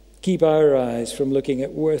 Keep our eyes from looking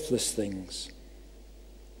at worthless things,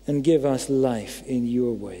 and give us life in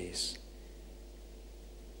your ways.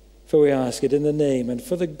 For we ask it in the name and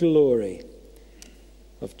for the glory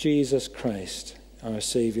of Jesus Christ, our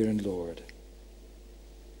Savior and Lord.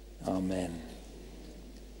 Amen.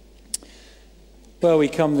 Well, we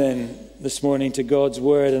come then this morning to God's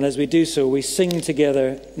word, and as we do so, we sing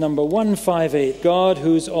together number 158, God,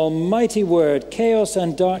 whose almighty word chaos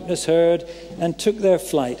and darkness heard and took their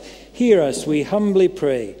flight. Hear us, we humbly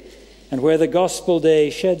pray. And where the gospel day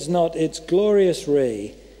sheds not its glorious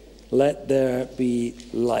ray, let there be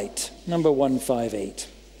light. Number 158.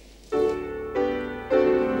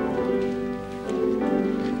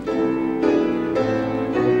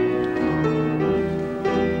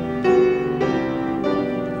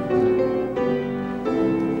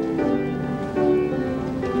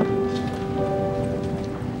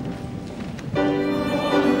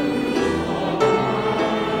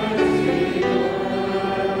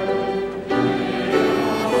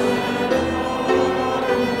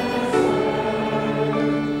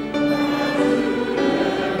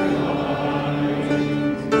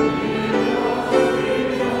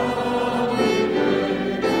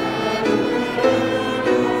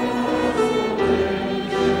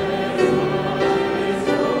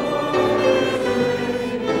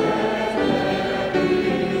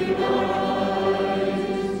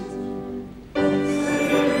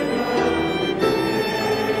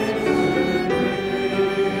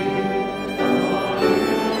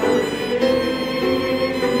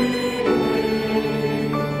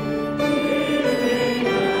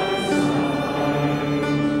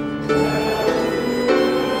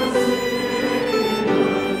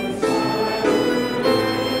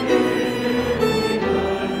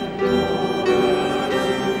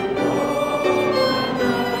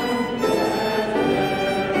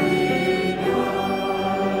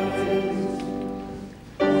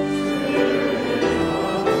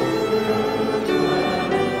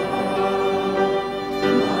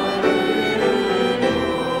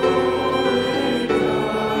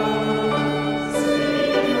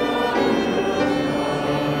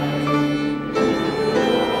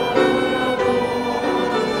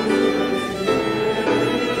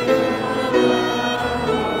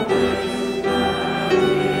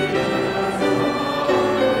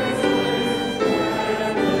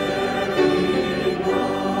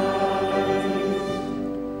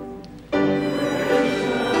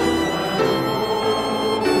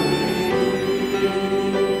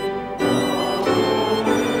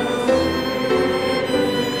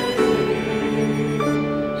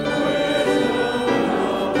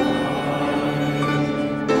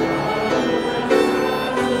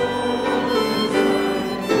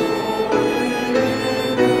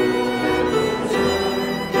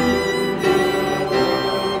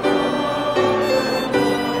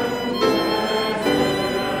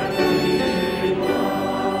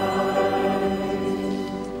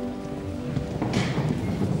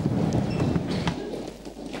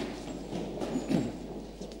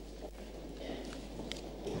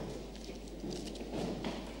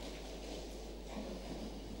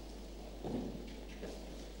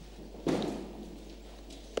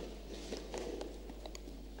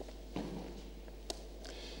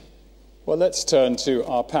 Well, let's turn to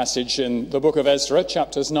our passage in the book of Ezra,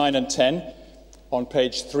 chapters 9 and 10, on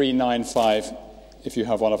page 395, if you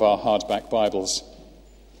have one of our hardback Bibles.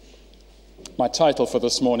 My title for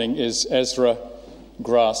this morning is Ezra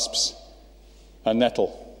Grasps a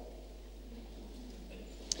Nettle.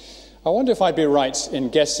 I wonder if I'd be right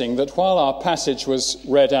in guessing that while our passage was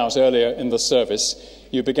read out earlier in the service,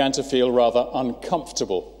 you began to feel rather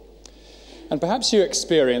uncomfortable. And perhaps you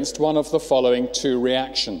experienced one of the following two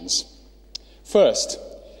reactions. First,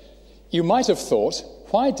 you might have thought,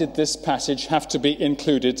 why did this passage have to be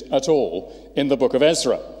included at all in the book of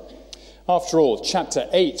Ezra? After all, chapter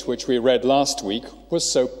 8, which we read last week, was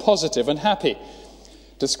so positive and happy,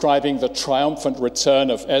 describing the triumphant return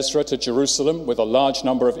of Ezra to Jerusalem with a large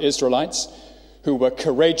number of Israelites who were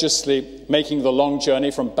courageously making the long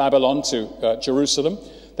journey from Babylon to Jerusalem.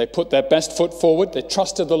 They put their best foot forward, they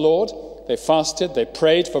trusted the Lord, they fasted, they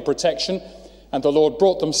prayed for protection, and the Lord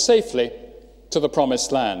brought them safely to the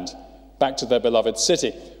promised land, back to their beloved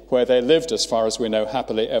city, where they lived, as far as we know,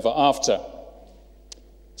 happily ever after.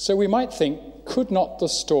 So we might think, could not the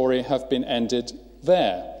story have been ended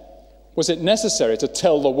there? Was it necessary to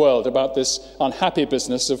tell the world about this unhappy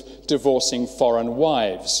business of divorcing foreign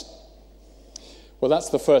wives? Well, that's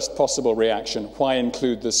the first possible reaction. Why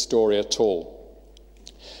include this story at all?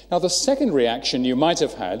 Now, the second reaction you might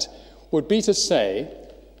have had would be to say,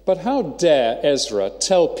 but how dare Ezra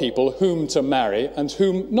tell people whom to marry and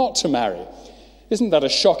whom not to marry? Isn't that a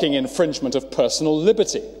shocking infringement of personal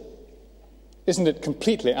liberty? Isn't it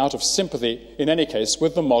completely out of sympathy, in any case,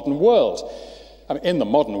 with the modern world? I mean, in the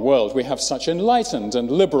modern world, we have such enlightened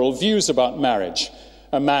and liberal views about marriage.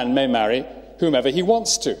 A man may marry whomever he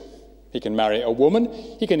wants to. He can marry a woman,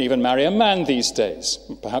 he can even marry a man these days.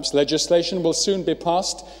 Perhaps legislation will soon be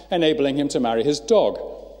passed enabling him to marry his dog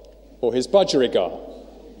or his budgerigar.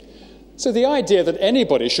 So the idea that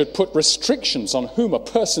anybody should put restrictions on whom a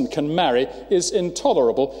person can marry is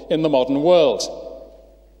intolerable in the modern world.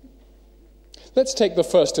 Let's take the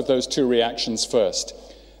first of those two reactions first,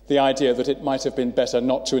 the idea that it might have been better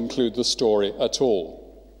not to include the story at all.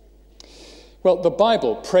 Well, the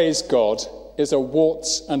Bible, praise God, is a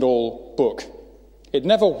warts and all book. It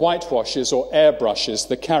never whitewashes or airbrushes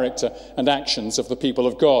the character and actions of the people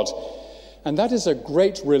of God. And that is a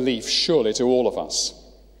great relief, surely, to all of us.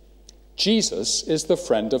 Jesus is the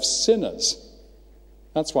friend of sinners.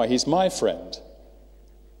 That's why he's my friend.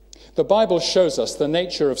 The Bible shows us the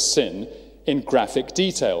nature of sin in graphic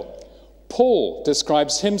detail. Paul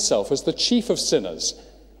describes himself as the chief of sinners.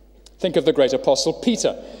 Think of the great apostle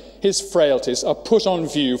Peter. His frailties are put on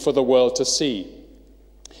view for the world to see.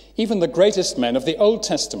 Even the greatest men of the Old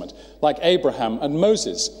Testament, like Abraham and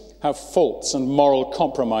Moses, have faults and moral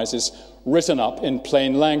compromises written up in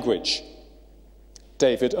plain language.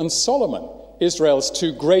 David and Solomon, Israel's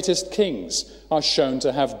two greatest kings, are shown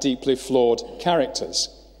to have deeply flawed characters.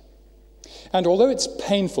 And although it's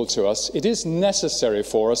painful to us, it is necessary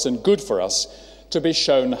for us and good for us to be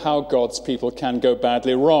shown how God's people can go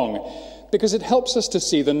badly wrong, because it helps us to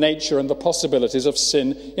see the nature and the possibilities of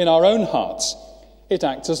sin in our own hearts. It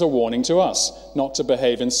acts as a warning to us not to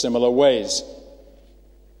behave in similar ways.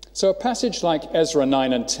 So a passage like Ezra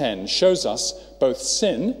 9 and 10 shows us both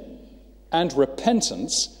sin and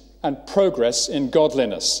repentance and progress in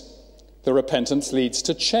godliness. The repentance leads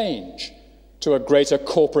to change, to a greater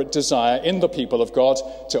corporate desire in the people of God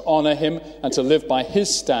to honor him and to live by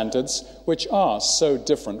his standards, which are so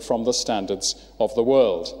different from the standards of the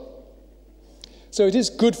world. So it is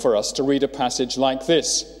good for us to read a passage like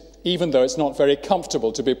this, even though it's not very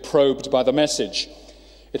comfortable to be probed by the message.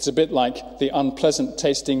 It's a bit like the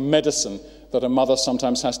unpleasant-tasting medicine that a mother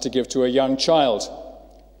sometimes has to give to a young child.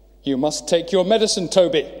 "You must take your medicine,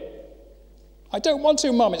 Toby." "I don't want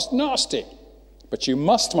to, Mum, it's nasty." "But you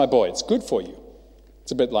must, my boy, it's good for you."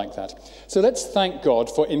 It's a bit like that. So let's thank God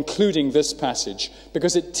for including this passage,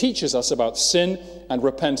 because it teaches us about sin and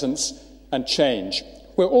repentance and change.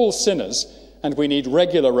 We're all sinners, and we need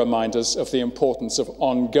regular reminders of the importance of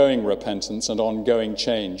ongoing repentance and ongoing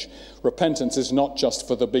change. Repentance is not just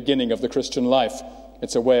for the beginning of the Christian life.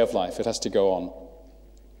 It's a way of life. It has to go on.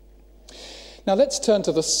 Now let's turn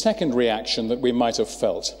to the second reaction that we might have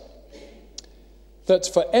felt. That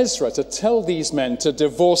for Ezra to tell these men to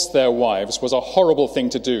divorce their wives was a horrible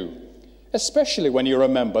thing to do, especially when you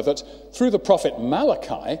remember that through the prophet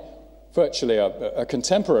Malachi, virtually a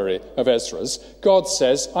contemporary of Ezra's, God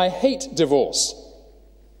says, "I hate divorce."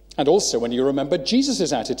 And also when you remember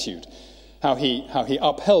Jesus' attitude, how he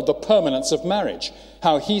upheld the permanence of marriage,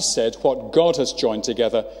 how he said, "What God has joined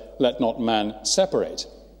together, let not man separate."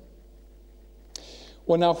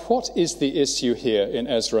 Well, now, what is the issue here in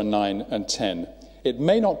Ezra 9 and 10? It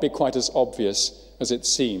may not be quite as obvious as it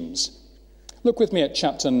seems. Look with me at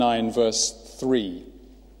chapter 9, verse 3.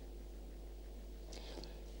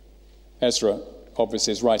 Ezra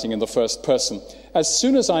obviously is writing in the first person. "As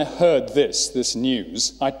soon as I heard this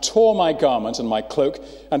news, I tore my garment and my cloak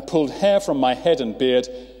and pulled hair from my head and beard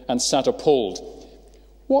and sat appalled."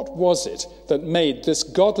 What was it that made this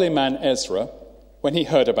godly man Ezra, when he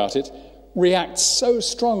heard about it, react so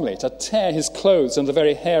strongly to tear his clothes and the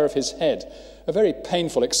very hair of his head? A very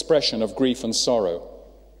painful expression of grief and sorrow.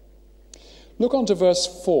 Look on to verse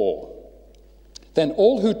 4. "Then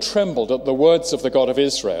all who trembled at the words of the God of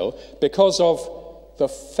Israel, because of the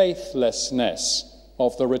faithlessness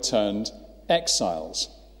of the returned exiles."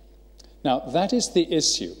 Now, that is the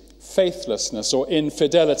issue, faithlessness or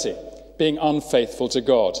infidelity, being unfaithful to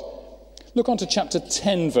God. Look on to chapter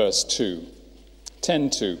 10, verse 2.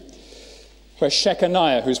 10:2. Where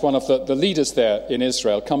Shechaniah, who's one of the leaders there in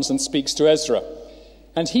Israel, comes and speaks to Ezra.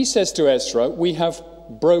 And he says to Ezra, "We have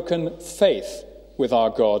broken faith with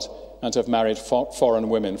our God and have married foreign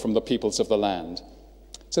women from the peoples of the land."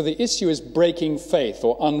 So the issue is breaking faith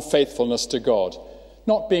or unfaithfulness to God,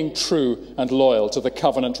 not being true and loyal to the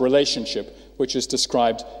covenant relationship which is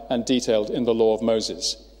described and detailed in the law of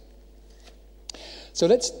Moses. So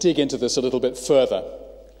let's dig into this a little bit further.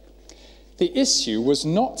 The issue was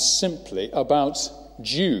not simply about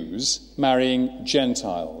Jews marrying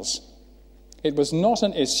Gentiles. It was not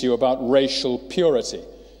an issue about racial purity,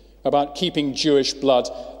 about keeping Jewish blood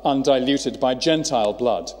undiluted by Gentile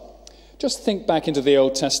blood. Just think back into the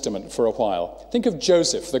Old Testament for a while. Think of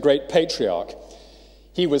Joseph, the great patriarch.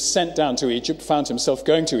 He was sent down to Egypt, found himself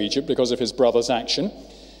going to Egypt because of his brother's action.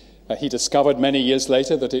 He discovered many years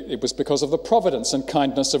later that it was because of the providence and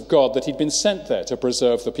kindness of God that he'd been sent there to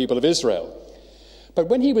preserve the people of Israel. But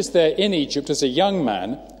when he was there in Egypt as a young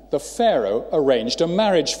man, the Pharaoh arranged a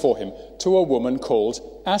marriage for him to a woman called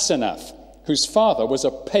Asenath, whose father was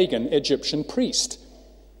a pagan Egyptian priest.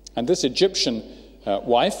 And this Egyptian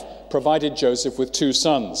wife provided Joseph with 2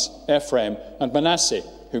 sons, Ephraim and Manasseh,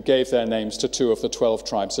 who gave their names to 2 of the 12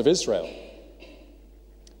 tribes of Israel.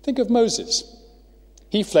 Think of Moses.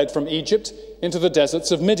 He fled from Egypt into the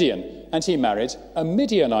deserts of Midian, and he married a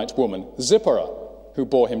Midianite woman, Zipporah, who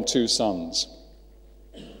bore him 2 sons.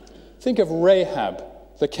 Think of Rahab,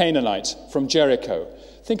 the Canaanite from Jericho.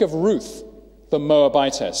 Think of Ruth, the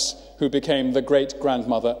Moabitess, who became the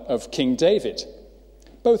great-grandmother of King David.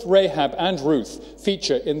 Both Rahab and Ruth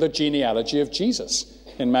feature in the genealogy of Jesus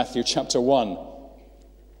in Matthew chapter 1.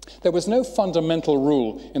 There was no fundamental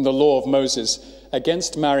rule in the law of Moses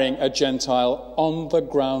against marrying a Gentile on the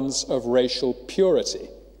grounds of racial purity.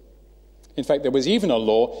 In fact, there was even a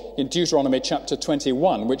law in Deuteronomy chapter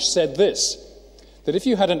 21 which said this, that if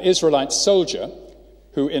you had an Israelite soldier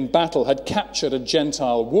who in battle had captured a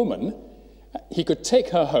Gentile woman, he could take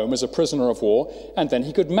her home as a prisoner of war, and then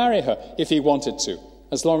he could marry her if he wanted to,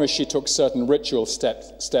 as long as she took certain ritual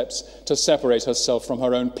steps to separate herself from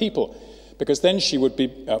her own people, because then she would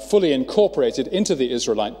be fully incorporated into the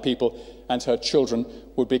Israelite people, and her children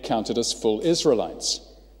would be counted as full Israelites.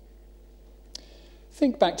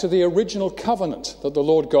 Think back to the original covenant that the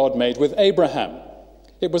Lord God made with Abraham.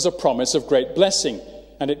 It was a promise of great blessing,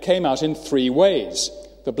 and it came out in 3 ways.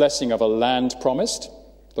 The blessing of a land promised,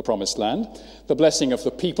 the promised land, the blessing of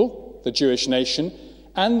the people, the Jewish nation,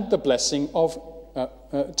 and the blessing of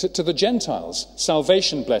to the Gentiles,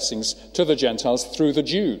 salvation blessings to the Gentiles through the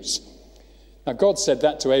Jews. Now, God said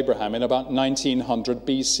that to Abraham in about 1900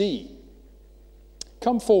 BC.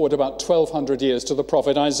 Come forward about 1200 years to the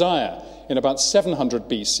prophet Isaiah in about 700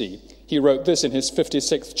 BC. He wrote this in his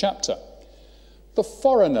 56th chapter. The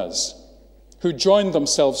foreigners who joined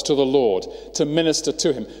themselves to the Lord to minister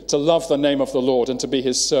to him, to love the name of the Lord and to be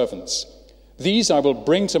his servants. These I will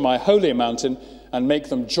bring to my holy mountain and make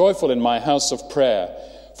them joyful in my house of prayer,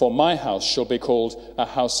 for my house shall be called a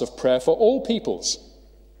house of prayer for all peoples.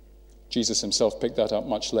 Jesus himself picked that up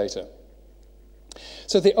much later.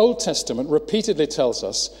 So the Old Testament repeatedly tells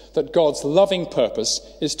us that God's loving purpose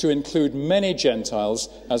is to include many Gentiles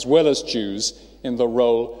as well as Jews in the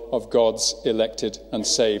role of God's elected and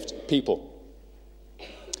saved people.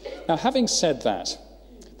 Now, having said that,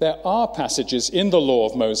 there are passages in the law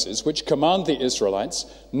of Moses which command the Israelites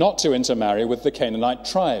not to intermarry with the Canaanite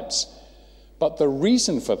tribes. But the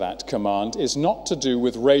reason for that command is not to do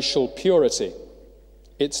with racial purity.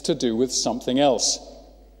 It's to do with something else.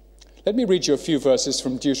 Let me read you a few verses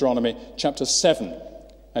from Deuteronomy chapter 7,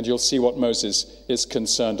 and you'll see what Moses is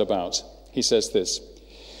concerned about. He says this,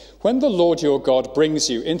 "When the Lord your God brings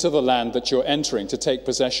you into the land that you're entering to take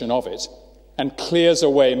possession of it, and clears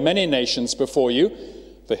away many nations before you,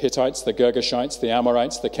 the Hittites, the Girgashites, the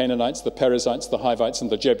Amorites, the Canaanites, the Perizzites, the Hivites,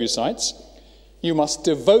 and the Jebusites, you must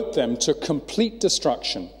devote them to complete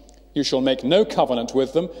destruction. You shall make no covenant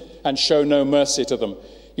with them and show no mercy to them.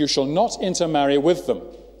 You shall not intermarry with them,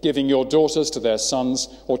 giving your daughters to their sons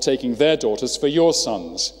or taking their daughters for your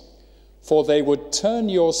sons. For they would turn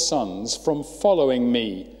your sons from following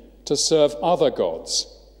me to serve other gods.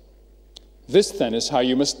 This then is how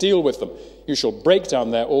you must deal with them. You shall break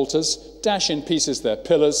down their altars, dash in pieces their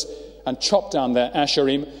pillars, and chop down their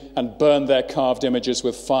asherim, and burn their carved images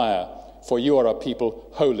with fire. For you are a people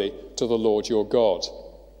holy to the Lord your God."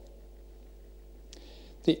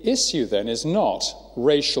 The issue then is not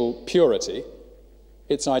racial purity,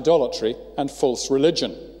 it's idolatry and false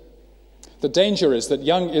religion. The danger is that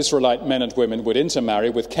young Israelite men and women would intermarry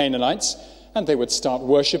with Canaanites, and they would start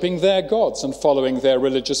worshipping their gods and following their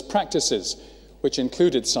religious practices, which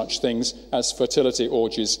included such things as fertility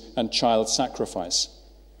orgies and child sacrifice.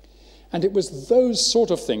 And it was those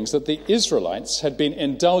sort of things that the Israelites had been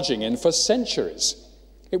indulging in for centuries.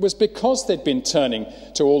 It was because they'd been turning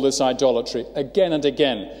to all this idolatry again and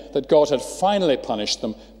again that God had finally punished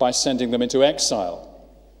them by sending them into exile.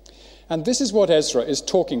 And this is what Ezra is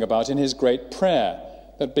talking about in his great prayer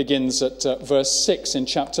that begins at verse 6 in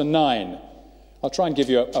chapter 9. I'll try and give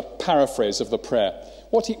you a paraphrase of the prayer.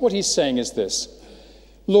 What he's saying is this: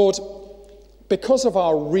 Lord, because of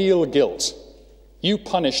our real guilt, you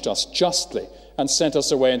punished us justly and sent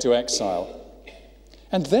us away into exile.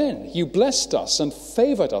 And then you blessed us and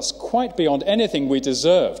favored us quite beyond anything we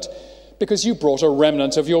deserved, because you brought a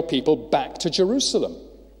remnant of your people back to Jerusalem.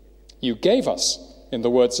 You gave us, in the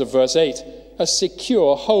words of verse 8, a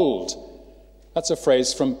secure hold. That's a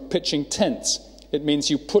phrase from pitching tents. It means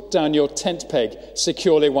you put down your tent peg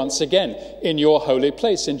securely once again in your holy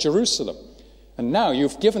place in Jerusalem. And now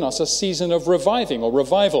you've given us a season of reviving or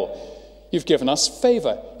revival. You've given us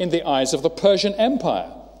favor in the eyes of the Persian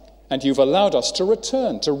Empire. And you've allowed us to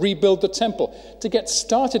return, to rebuild the temple, to get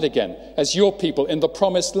started again as your people in the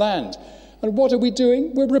promised land. And what are we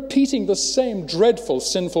doing? We're repeating the same dreadful,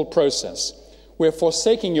 sinful process. We're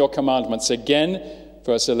forsaking your commandments again,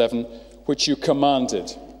 verse 11, which you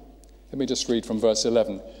commanded. Let me just read from verse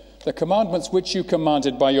 11. The commandments which you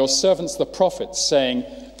commanded by your servants the prophets, saying,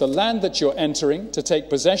 the land that you're entering to take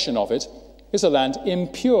possession of it is a land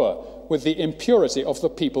impure, with the impurity of the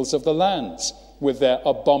peoples of the lands, with their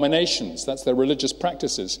abominations, that's their religious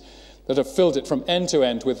practices, that have filled it from end to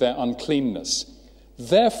end with their uncleanness.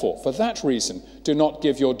 Therefore, for that reason, do not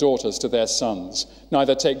give your daughters to their sons,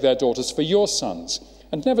 neither take their daughters for your sons,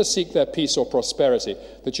 and never seek their peace or prosperity,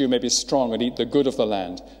 that you may be strong and eat the good of the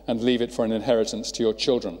land, and leave it for an inheritance to your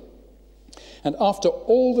children. And after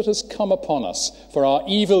all that has come upon us for our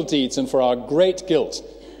evil deeds and for our great guilt,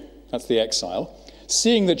 that's the exile,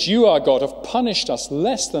 seeing that you, our God, have punished us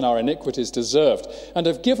less than our iniquities deserved, and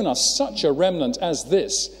have given us such a remnant as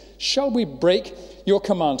this, shall we break your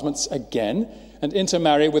commandments again, and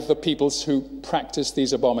intermarry with the peoples who practice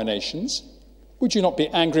these abominations? Would you not be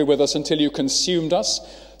angry with us until you consumed us,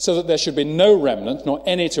 so that there should be no remnant, nor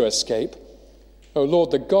any to escape? O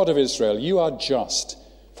Lord, the God of Israel, you are just,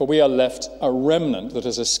 for we are left a remnant that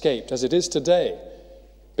has escaped, as it is today.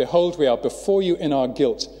 Behold, we are before you in our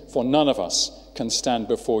guilt, for none of us can stand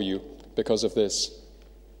before you because of this.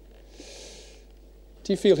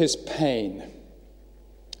 Do you feel his pain?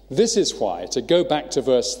 This is why, to go back to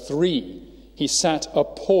verse 3, he sat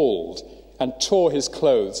appalled and tore his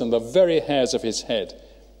clothes and the very hairs of his head.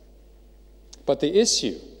 But the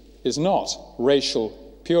issue is not racial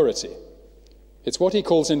purity. It's what he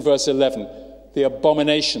calls in verse 11, the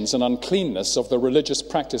abominations and uncleanness of the religious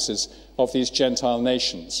practices of these Gentile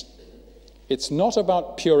nations. It's not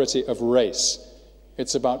about purity of race.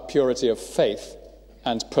 It's about purity of faith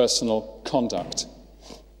and personal conduct.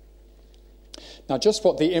 Now, just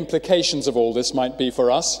what the implications of all this might be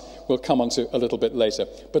for us, we'll come on to a little bit later.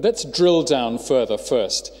 But let's drill down further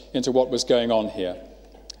first into what was going on here.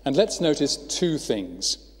 And let's notice two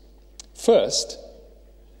things. First,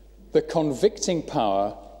 the convicting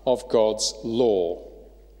power of God's law.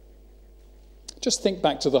 Just think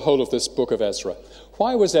back to the whole of this book of Ezra.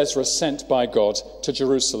 Why was Ezra sent by God to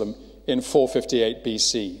Jerusalem in 458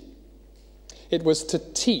 BC? It was to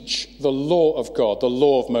teach the law of God, the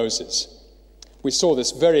law of Moses. We saw this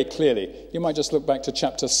very clearly. You might just look back to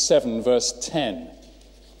chapter 7, verse 10,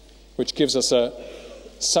 which gives us a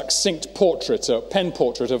succinct portrait, a pen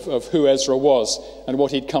portrait of who Ezra was and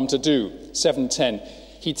what he'd come to do. 7:10.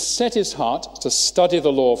 He'd set his heart to study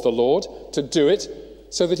the law of the Lord, to do it,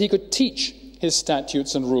 so that he could teach his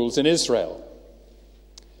statutes and rules in Israel.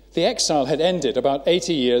 The exile had ended about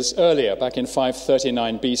 80 years earlier, back in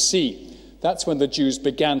 539 BC. That's when the Jews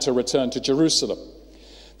began to return to Jerusalem.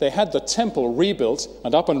 They had the temple rebuilt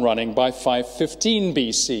and up and running by 515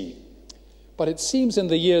 BC. But it seems in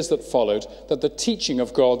the years that followed that the teaching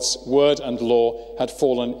of God's word and law had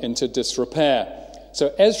fallen into disrepair.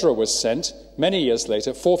 So Ezra was sent many years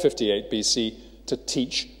later, 458 BC, to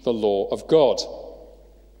teach the law of God.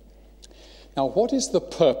 Now, what is the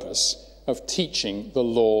purpose of teaching the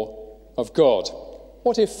law of God?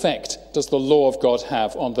 What effect does the law of God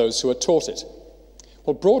have on those who are taught it?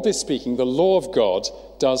 Well, broadly speaking, the law of God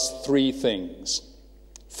does three things.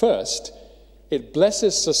 First, it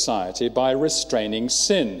blesses society by restraining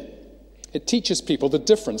sin. It teaches people the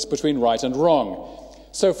difference between right and wrong.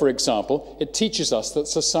 So, for example, it teaches us that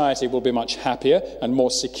society will be much happier and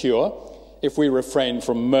more secure if we refrain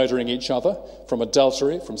from murdering each other, from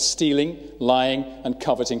adultery, from stealing, lying, and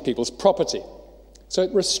coveting people's property. So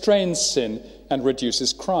it restrains sin and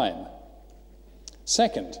reduces crime.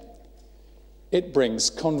 Second, it brings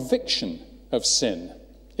conviction of sin.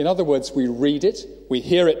 In other words, we read it, we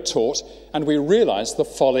hear it taught, and we realize the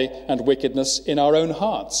folly and wickedness in our own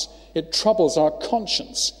hearts. It troubles our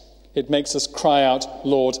conscience. It makes us cry out,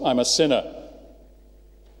 "Lord, I'm a sinner."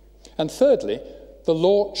 And thirdly, the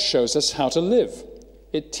law shows us how to live.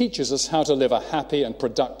 It teaches us how to live a happy and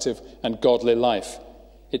productive and godly life.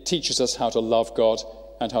 It teaches us how to love God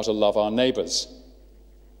and how to love our neighbors.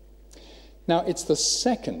 Now, it's the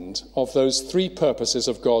second of those three purposes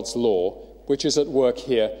of God's law which is at work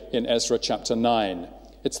here in Ezra chapter 9.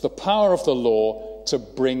 It's the power of the law to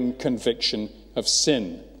bring conviction of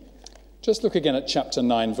sin. Just look again at chapter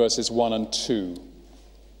 9, verses 1 and 2.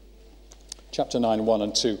 Chapter 9, 1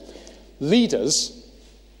 and 2. Leaders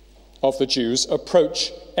of the Jews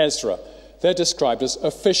approach Ezra. They're described as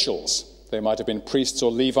officials. They might have been priests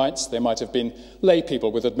or Levites. They might have been lay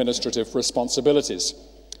people with administrative responsibilities.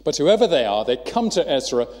 But whoever they are, they come to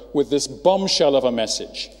Ezra with this bombshell of a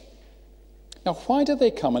message. Now, why do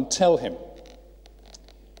they come and tell him?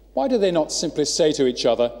 Why do they not simply say to each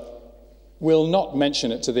other, "We'll not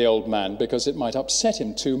mention it to the old man because it might upset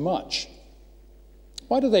him too much"?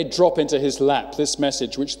 Why do they drop into his lap this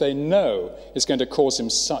message which they know is going to cause him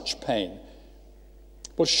such pain?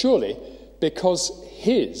 Well, surely because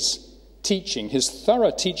his teaching, his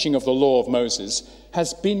thorough teaching of the law of Moses,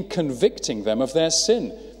 has been convicting them of their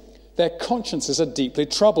sin. Their consciences are deeply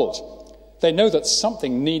troubled. They know that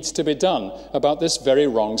something needs to be done about this very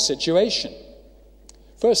wrong situation.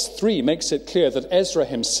 Verse 3 makes it clear that Ezra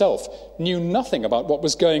himself knew nothing about what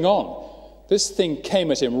was going on. This thing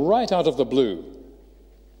came at him right out of the blue.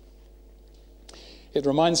 It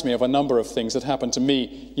reminds me of a number of things that happened to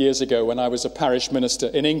me years ago when I was a parish minister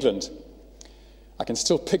in England. I can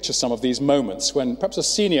still picture some of these moments when perhaps a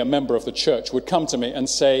senior member of the church would come to me and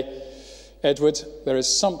say, "Edward, there is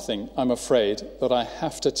something, I'm afraid, that I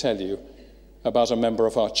have to tell you about a member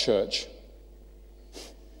of our church."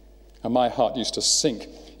 And my heart used to sink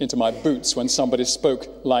into my boots when somebody spoke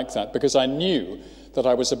like that, because I knew that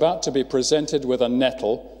I was about to be presented with a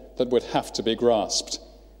nettle that would have to be grasped.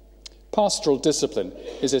 Pastoral discipline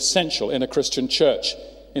is essential in a Christian church.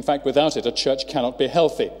 In fact, without it, a church cannot be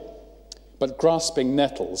healthy. But grasping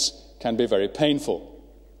nettles can be very painful.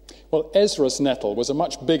 Well, Ezra's nettle was a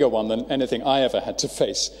much bigger one than anything I ever had to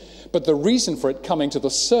face. But the reason for it coming to the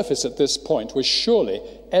surface at this point was surely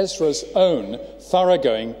Ezra's own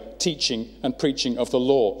thoroughgoing teaching and preaching of the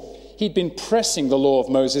law. He'd been pressing the law of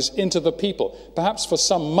Moses into the people, perhaps for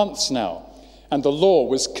some months now, and the law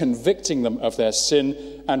was convicting them of their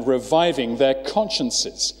sin and reviving their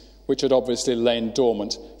consciences, which had obviously lain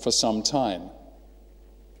dormant for some time.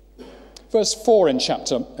 Verse 4 in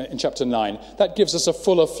chapter 9, that gives us a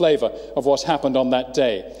fuller flavour of what happened on that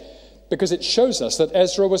day, because it shows us that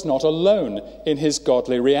Ezra was not alone in his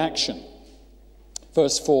godly reaction.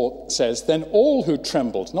 Verse 4 says, "Then all who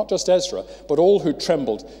trembled," not just Ezra, but all who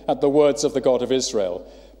trembled at the words of the God of Israel,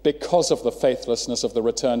 because of the faithlessness of the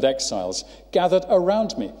returned exiles, gathered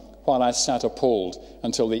around me while I sat appalled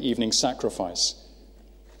until the evening sacrifice.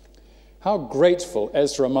 How grateful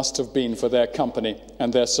Ezra must have been for their company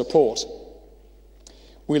and their support.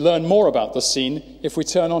 We learn more about the scene if we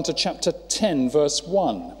turn on to chapter 10, verse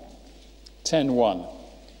 1. 10:1.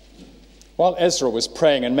 While Ezra was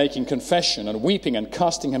praying and making confession and weeping and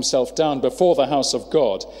casting himself down before the house of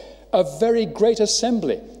God, a very great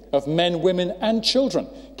assembly of men, women, and children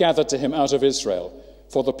gathered to him out of Israel,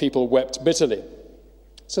 for the people wept bitterly.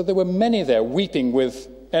 So there were many there weeping with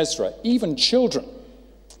Ezra, even children.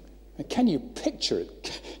 And can you picture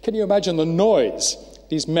it? Can you imagine the noise?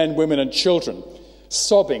 These men, women, and children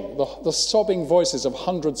sobbing, the sobbing voices of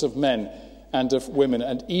hundreds of men and of women,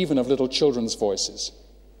 and even of little children's voices.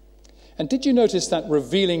 And did you notice that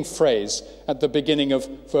revealing phrase at the beginning of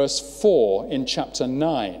verse 4 in chapter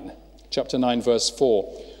 9? Chapter 9, verse 4.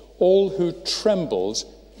 All who trembled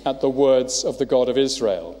at the words of the God of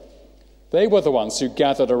Israel. They were the ones who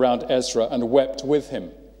gathered around Ezra and wept with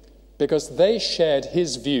him, because they shared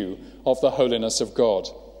his view of the holiness of God.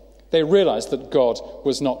 They realized that God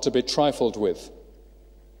was not to be trifled with.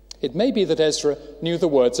 It may be that Ezra knew the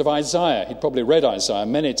words of Isaiah. He'd probably read Isaiah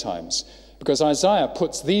many times, because Isaiah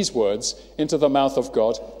puts these words into the mouth of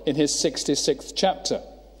God in his 66th chapter.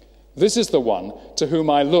 "This is the one to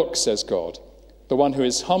whom I look, says God, the one who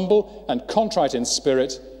is humble and contrite in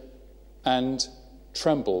spirit and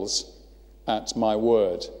trembles at my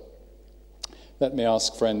word." Let me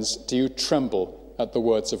ask, friends, do you tremble at the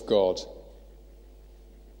words of God?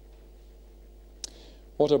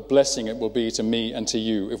 What a blessing it will be to me and to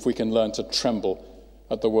you if we can learn to tremble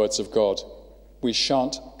at the words of God. We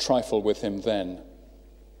shan't trifle with him then.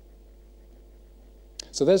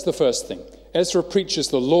 So there's the first thing. Ezra preaches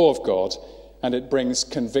the law of God, and it brings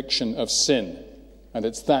conviction of sin. And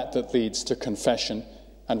it's that that leads to confession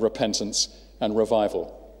and repentance and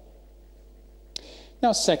revival.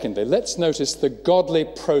 Now, secondly, let's notice the godly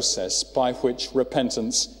process by which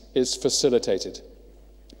repentance is facilitated.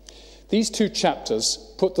 These two chapters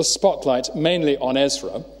put the spotlight mainly on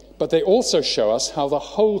Ezra, but they also show us how the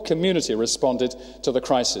whole community responded to the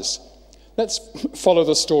crisis. Let's follow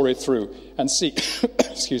the story through and see,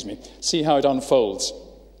 see how it unfolds.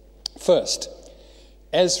 First,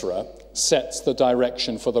 Ezra sets the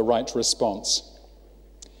direction for the right response.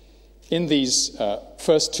 In these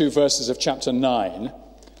first two verses of chapter 9,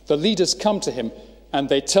 the leaders come to him and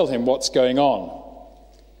they tell him what's going on.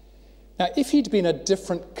 Now, if he'd been a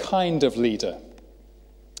different kind of leader,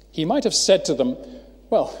 he might have said to them,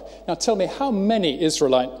 "Well, now tell me, how many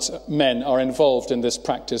Israelite men are involved in this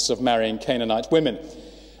practice of marrying Canaanite women?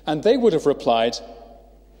 And they would have replied,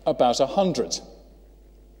 about 100.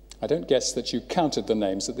 I don't guess that you counted the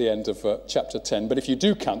names at the end of chapter 10, but if you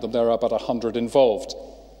do count them, there are about 100 involved.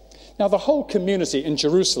 Now, the whole community in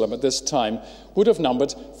Jerusalem at this time would have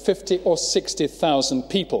numbered 50 or 60,000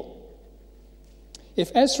 people.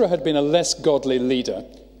 If Ezra had been a less godly leader,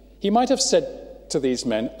 he might have said to these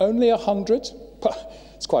men, only 100?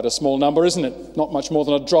 It's quite a small number, isn't it? Not much more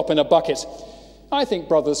than a drop in a bucket. I think,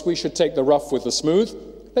 brothers, we should take the rough with the smooth.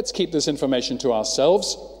 Let's keep this information to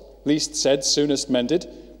ourselves. Least said, soonest mended.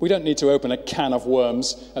 We don't need to open a can of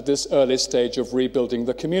worms at this early stage of rebuilding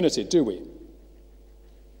the community, do we?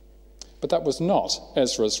 But that was not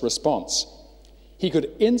Ezra's response. He could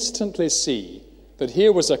instantly see that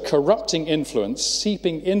here was a corrupting influence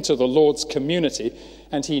seeping into the Lord's community,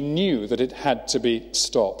 and he knew that it had to be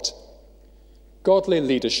stopped. Godly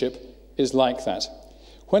leadership is like that.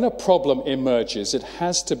 When a problem emerges, it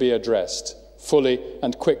has to be addressed fully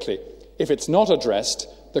and quickly. If it's not addressed,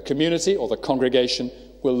 the community or the congregation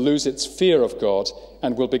will lose its fear of God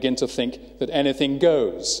and will begin to think that anything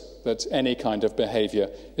goes, that any kind of behavior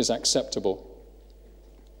is acceptable.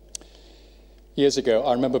 Years ago,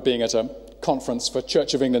 I remember being at a conference for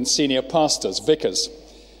Church of England senior pastors, vicars,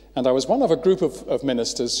 and I was one of a group of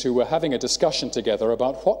ministers who were having a discussion together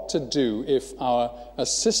about what to do if our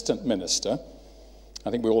assistant minister,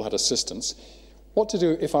 I think we all had assistants, what to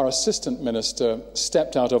do if our assistant minister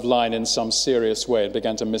stepped out of line in some serious way and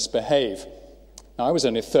began to misbehave. Now, I was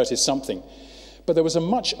only 30-something, but there was a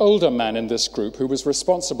much older man in this group who was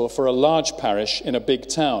responsible for a large parish in a big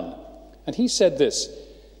town. And he said this,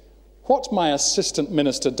 "What my assistant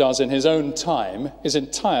minister does in his own time is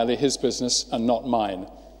entirely his business and not mine.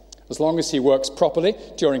 As long as he works properly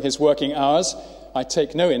during his working hours, I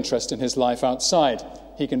take no interest in his life outside.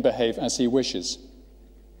 He can behave as he wishes."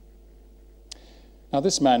 Now,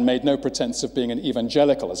 this man made no pretense of being an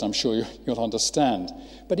evangelical, as I'm sure you'll understand.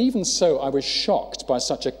 But even so, I was shocked by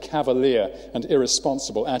such a cavalier and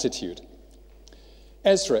irresponsible attitude.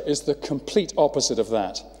 Ezra is the complete opposite of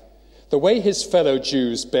that. The way his fellow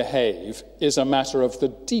Jews behave is a matter of the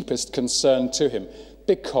deepest concern to him,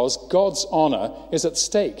 because God's honor is at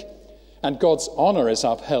stake. And God's honor is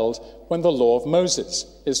upheld when the law of Moses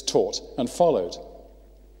is taught and followed.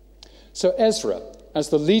 So Ezra, as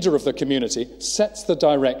the leader of the community, sets the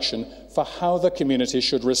direction for how the community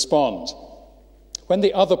should respond. When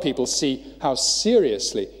the other people see how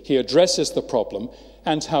seriously he addresses the problem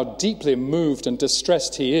and how deeply moved and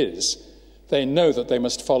distressed he is, they know that they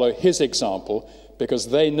must follow his example because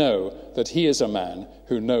they know that he is a man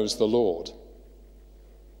who knows the Lord.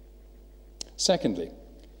 Secondly,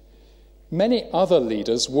 many other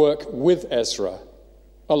leaders work with Ezra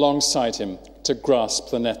alongside him to grasp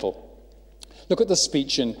the nettle. Look at the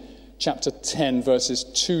speech in chapter 10, verses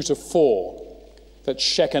 2 to 4, that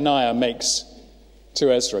Shechaniah makes to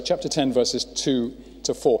Ezra. Chapter 10, verses 2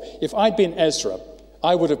 to 4. If I'd been Ezra,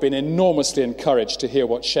 I would have been enormously encouraged to hear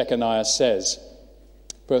what Shechaniah says.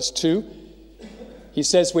 Verse 2, he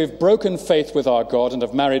says, "We've broken faith with our God and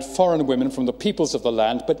have married foreign women from the peoples of the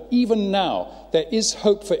land, but even now there is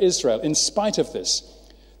hope for Israel in spite of this.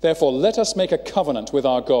 Therefore, let us make a covenant with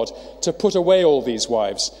our God to put away all these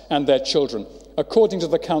wives and their children, according to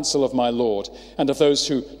the counsel of my Lord, and of those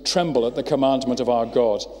who tremble at the commandment of our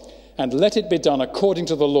God. And let it be done according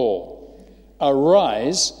to the law.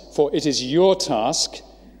 Arise, for it is your task,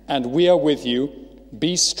 and we are with you.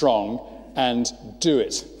 Be strong and do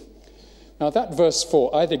it." Now that verse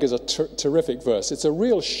 4, I think, is a terrific verse. It's a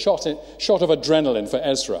real shot of adrenaline for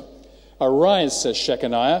Ezra. "Arise," says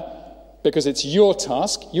Shechaniah, "because it's your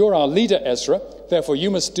task. You're our leader, Ezra. Therefore,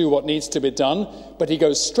 you must do what needs to be done." But he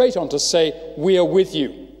goes straight on to say, "We are with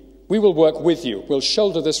you. We will work with you. We'll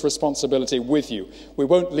shoulder this responsibility with you. We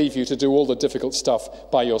won't leave you to do all the difficult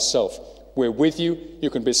stuff by yourself. We're with you. You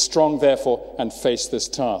can be strong, therefore, and face this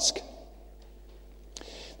task."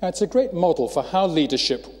 Now, it's a great model for how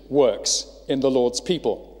leadership works in the Lord's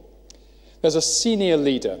people. There's a senior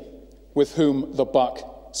leader with whom the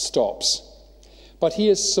buck stops. But he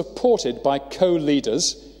is supported by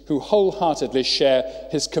co-leaders who wholeheartedly share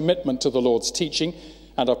his commitment to the Lord's teaching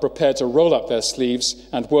and are prepared to roll up their sleeves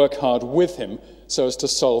and work hard with him so as to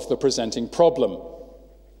solve the presenting problem.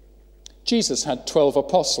 Jesus had 12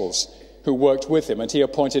 apostles who worked with him, and he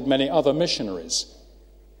appointed many other missionaries.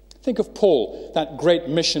 Think of Paul, that great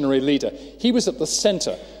missionary leader. He was at the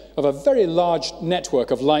center of a very large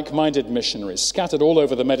network of like-minded missionaries scattered all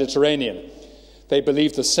over the Mediterranean. They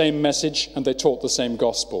believed the same message and they taught the same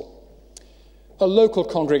gospel. A local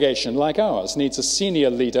congregation like ours needs a senior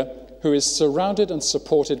leader who is surrounded and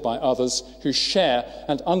supported by others who share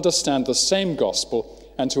and understand the same gospel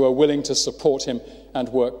and who are willing to support him and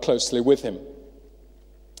work closely with him.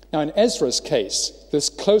 Now, in Ezra's case, this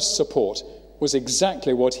close support was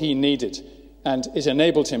exactly what he needed, and it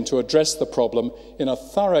enabled him to address the problem in a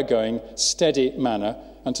thoroughgoing, steady manner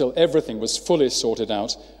until everything was fully sorted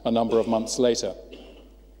out a number of months later.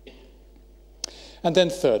 And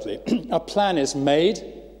then thirdly, a plan is made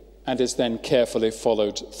and is then carefully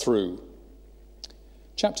followed through.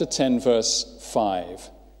 Chapter 10, verse 5.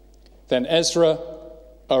 Then Ezra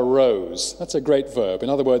arose. That's a great verb. In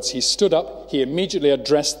other words, he stood up, he immediately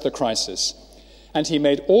addressed the crisis, and he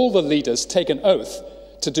made all the leaders take an oath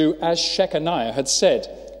to do as Shechaniah had said.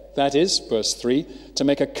 That is, verse 3, to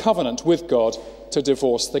make a covenant with God to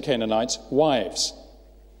divorce the Canaanite wives.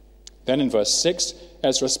 Then in verse 6,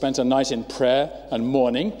 Ezra spent a night in prayer and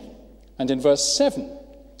mourning. And in verse 7,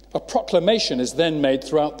 a proclamation is then made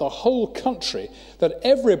throughout the whole country that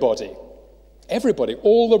everybody,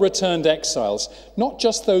 all the returned exiles, not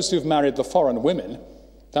just those who've married the foreign women,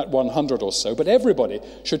 that 100 or so, but everybody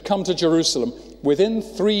should come to Jerusalem within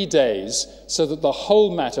 3 days so that the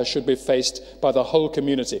whole matter should be faced by the whole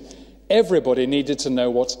community. Everybody needed to know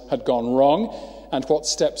what had gone wrong and what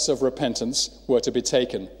steps of repentance were to be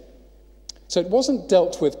taken. So it wasn't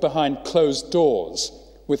dealt with behind closed doors,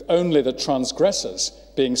 with only the transgressors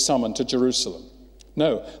being summoned to Jerusalem.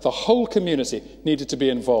 No, the whole community needed to be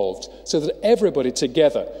involved so that everybody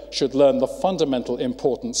together should learn the fundamental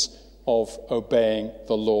importance of obeying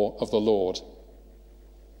the law of the Lord.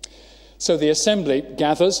 So the assembly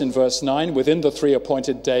gathers in verse 9 within the 3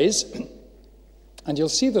 appointed days, and you'll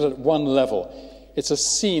see that at one level it's a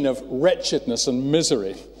scene of wretchedness and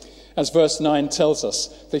misery. As verse 9 tells us,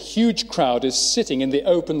 the huge crowd is sitting in the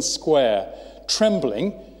open square,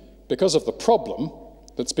 trembling because of the problem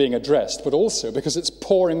that's being addressed, but also because it's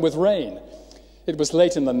pouring with rain. It was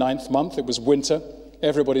late in the 9th month, it was winter.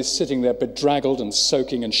 Everybody's sitting there bedraggled and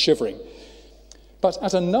soaking and shivering. But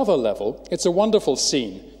at another level, it's a wonderful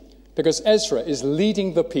scene because Ezra is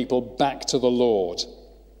leading the people back to the Lord.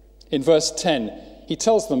 In verse 10, he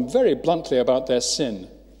tells them very bluntly about their sin.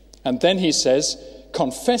 And then he says,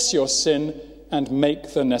 confess your sin and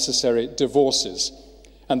make the necessary divorces.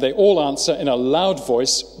 And they all answer in a loud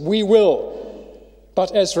voice, we will.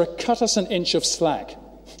 But Ezra, cut us an inch of slack.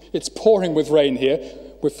 It's pouring with rain here.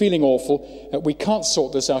 We're feeling awful. We can't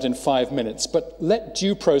sort this out in 5 minutes, but let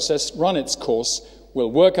due process run its course.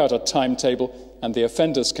 We'll work out a timetable, and the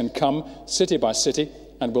offenders can come city by city,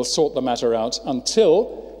 and we'll sort the matter out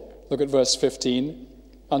until, look at verse 15,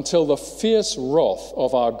 until the fierce wrath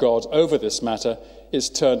of our God over this matter is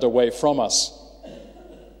turned away from us.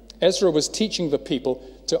 Ezra was teaching the people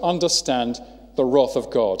to understand the wrath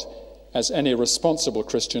of God, as any responsible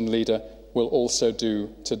Christian leader will also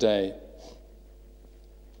do today.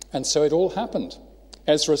 And so it all happened.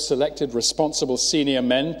 Ezra selected responsible senior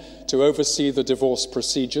men to oversee the divorce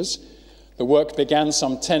procedures. The work began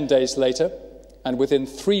some 10 days later, and within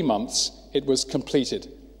 3 months it was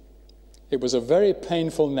completed. It was a very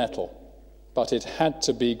painful nettle, but it had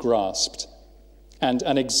to be grasped. And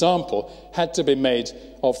an example had to be made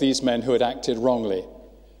of these men who had acted wrongly.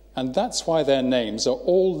 And that's why their names are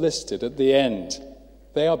all listed at the end.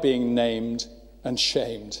 They are being named and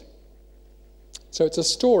shamed. So it's a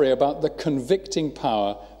story about the convicting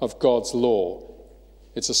power of God's law.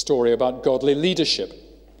 It's a story about godly leadership,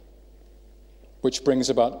 which brings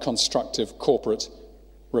about constructive corporate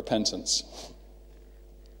repentance.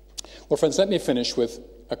 Well, friends, let me finish with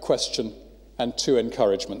a question and 2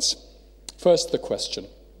 encouragements. First, the question.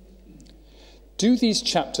 Do these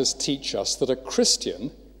chapters teach us that a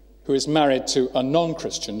Christian who is married to a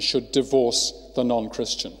non-Christian should divorce the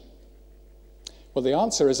non-Christian? Well, the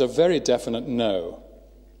answer is a very definite no.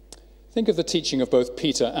 Think of the teaching of both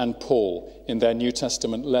Peter and Paul in their New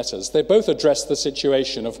Testament letters. They both address the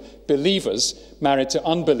situation of believers married to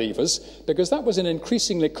unbelievers, because that was an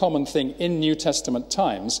increasingly common thing in New Testament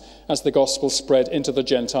times as the gospel spread into the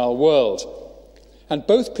Gentile world. And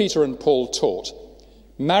both Peter and Paul taught,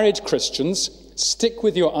 married Christians, stick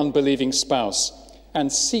with your unbelieving spouse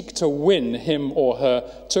and seek to win him or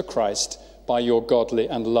her to Christ by your godly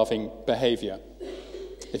and loving behavior.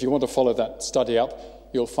 If you want to follow that study up,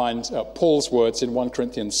 you'll find Paul's words in 1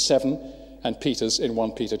 Corinthians 7 and Peter's in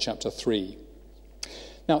 1 Peter chapter 3.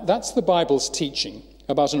 Now, that's the Bible's teaching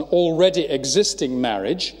about an already existing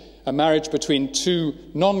marriage, a marriage between 2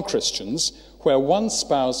 non-Christians, where one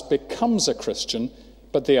spouse becomes a Christian,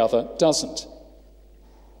 but the other doesn't.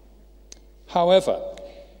 However,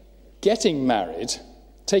 getting married,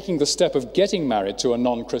 taking the step of getting married to a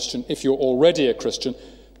non-Christian if you're already a Christian,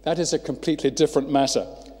 that is a completely different matter.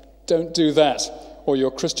 Don't do that, or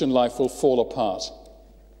your Christian life will fall apart.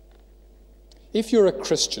 If you're a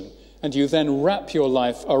Christian and you then wrap your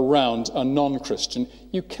life around a non-Christian,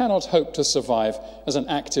 you cannot hope to survive as an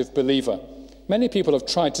active believer. Many people have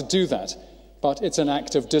tried to do that, but it's an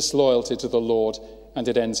act of disloyalty to the Lord, and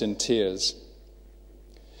it ends in tears.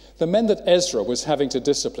 The men that Ezra was having to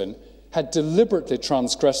discipline had deliberately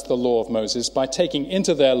transgressed the law of Moses by taking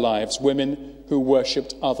into their lives women who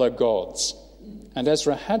worshipped other gods. And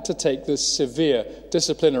Ezra had to take this severe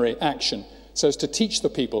disciplinary action so as to teach the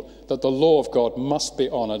people that the law of God must be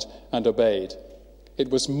honored and obeyed. It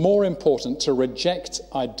was more important to reject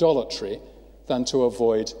idolatry than to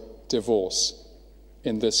avoid divorce.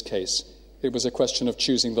 In this case, it was a question of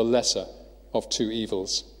choosing the lesser of two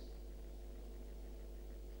evils.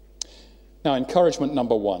 Now, encouragement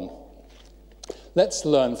number 1. Let's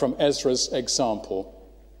learn from Ezra's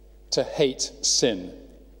example to hate sin,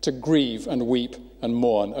 to grieve and weep and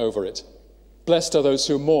mourn over it. Blessed are those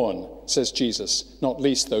who mourn, says Jesus, not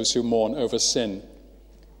least those who mourn over sin. Do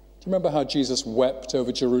you remember how Jesus wept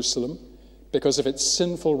over Jerusalem because of its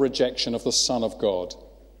sinful rejection of the Son of God?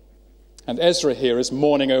 And Ezra here is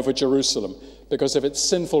mourning over Jerusalem because of its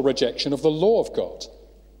sinful rejection of the law of God.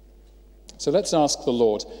 So let's ask the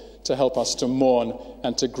Lord to help us to mourn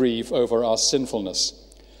and to grieve over our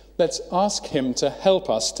sinfulness. Let's ask him to help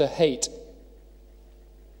us to hate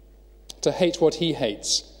what he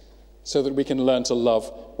hates, so that we can learn to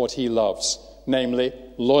love what he loves, namely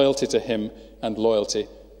loyalty to him and loyalty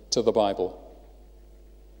to the Bible.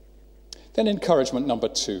 Then encouragement number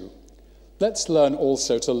 2. Let's learn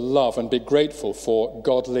also to love and be grateful for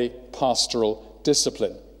godly pastoral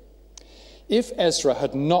discipline. If Ezra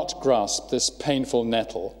had not grasped this painful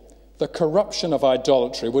nettle, the corruption of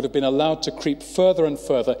idolatry would have been allowed to creep further and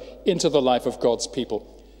further into the life of God's people.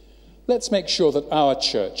 Let's make sure that our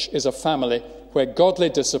church is a family where godly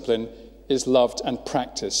discipline is loved and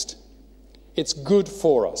practiced. It's good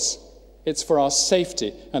for us. It's for our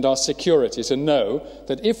safety and our security to know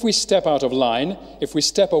that if we step out of line, if we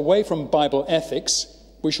step away from Bible ethics,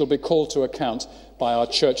 we shall be called to account by our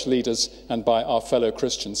church leaders and by our fellow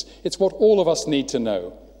Christians. It's what all of us need to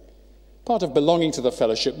know. Part of belonging to the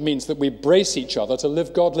fellowship means that we brace each other to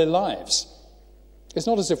live godly lives. It's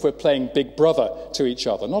not as if we're playing big brother to each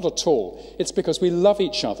other, not at all. It's because we love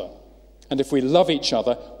each other. And if we love each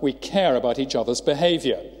other, we care about each other's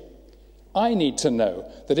behavior. I need to know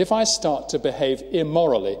that if I start to behave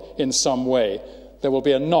immorally in some way, there will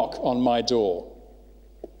be a knock on my door,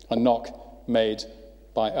 a knock made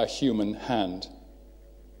by a human hand.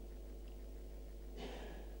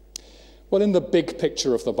 Well, in the big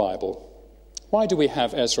picture of the Bible, why do we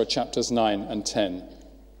have Ezra chapters 9 and 10?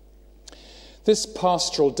 This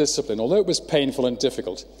pastoral discipline, although it was painful and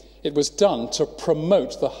difficult, it was done to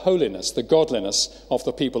promote the holiness, the godliness of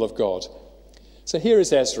the people of God. So here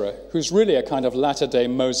is Ezra, who's really a kind of latter-day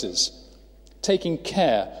Moses, taking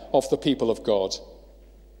care of the people of God.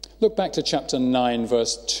 Look back to chapter 9,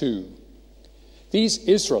 verse 2. These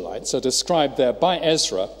Israelites are described there by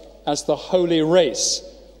Ezra as the holy race,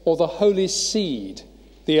 or the holy seed,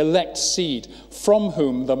 the elect seed, from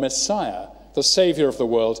whom the Messiah, the Saviour of the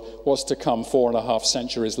world, was to come 4.5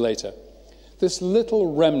 centuries later. This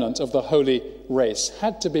little remnant of the holy race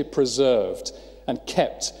had to be preserved and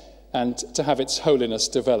kept and to have its holiness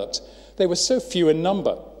developed. They were so few in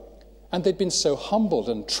number, and they'd been so humbled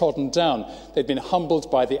and trodden down. They'd been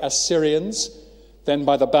humbled by the Assyrians, then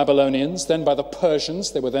by the Babylonians, then by the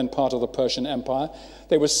Persians. They were then part of the Persian Empire.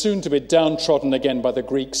 They were soon to be downtrodden again by the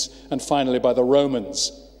Greeks, and finally by the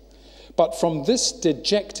Romans. But from this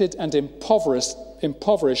dejected and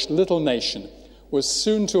impoverished little nation was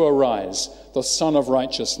soon to arise the Son of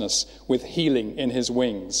Righteousness with healing in his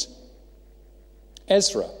wings.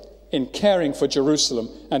 Ezra, in caring for Jerusalem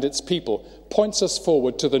and its people, points us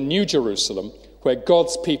forward to the New Jerusalem, where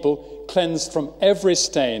God's people, cleansed from every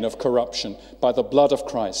stain of corruption by the blood of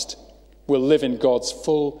Christ, will live in God's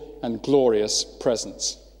full and glorious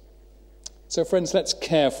presence. So, friends, let's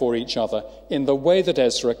care for each other in the way that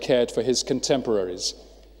Ezra cared for his contemporaries,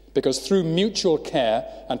 because through mutual care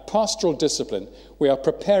and pastoral discipline, we are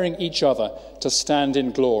preparing each other to stand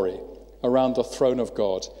in glory around the throne of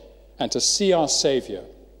God and to see our Saviour,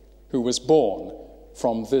 who was born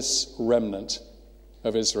from this remnant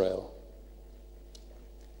of Israel.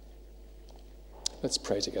 Let's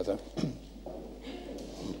pray together.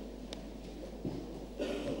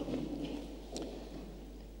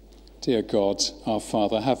 Dear God, our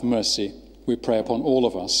Father, have mercy, we pray, upon all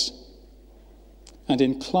of us, and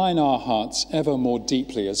incline our hearts ever more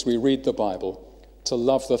deeply as we read the Bible to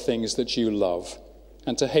love the things that you love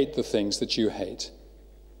and to hate the things that you hate.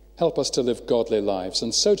 Help us to live godly lives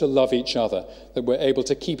and so to love each other that we're able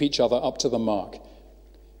to keep each other up to the mark,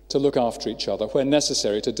 to look after each other, where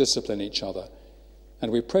necessary to discipline each other.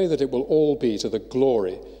 And we pray that it will all be to the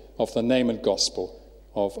glory of the name and gospel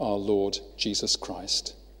of our Lord Jesus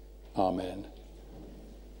Christ. Amen.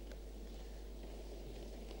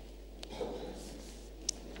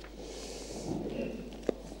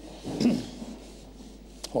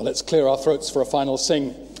 Well, let's clear our throats for a final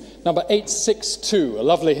sing. Number 862, a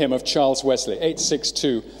lovely hymn of Charles Wesley,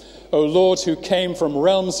 862. O Lord, who came from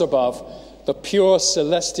realms above, the pure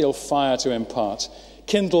celestial fire to impart,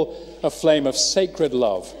 kindle a flame of sacred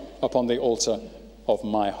love upon the altar of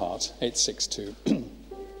my heart. 862.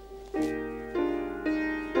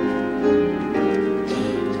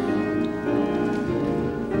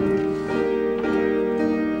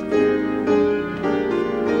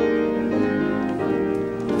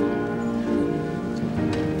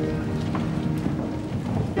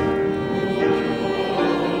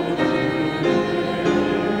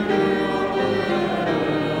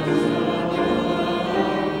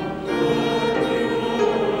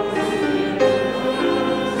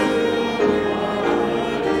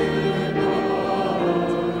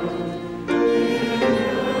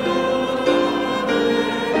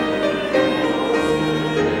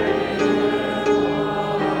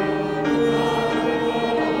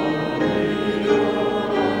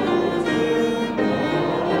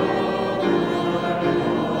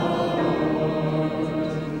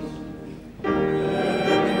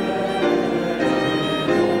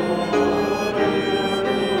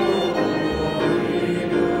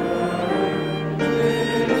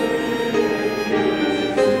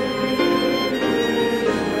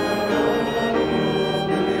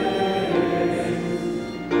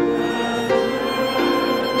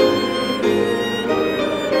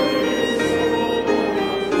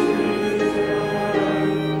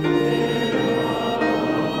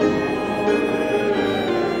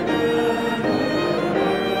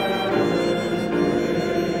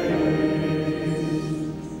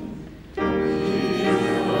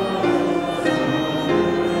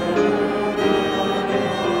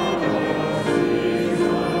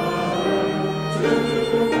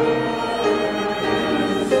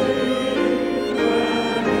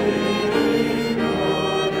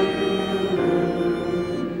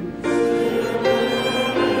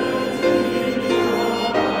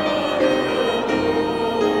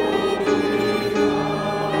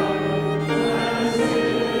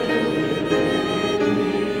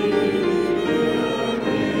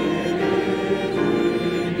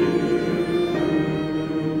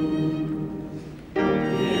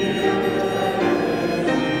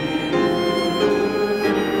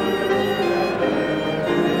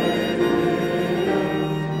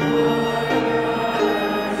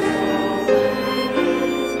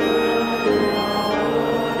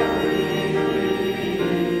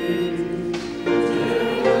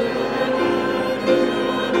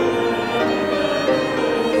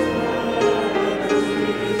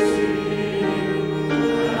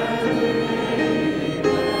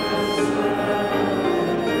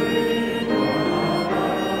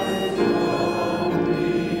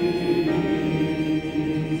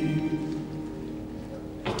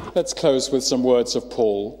 Let's close with some words of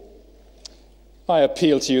Paul. I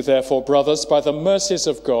appeal to you, therefore, brothers, by the mercies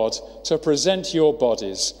of God, to present your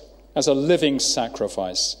bodies as a living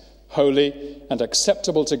sacrifice, holy and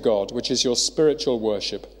acceptable to God, which is your spiritual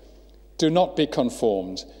worship. Do not be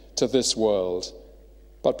conformed to this world,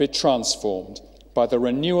 but be transformed by the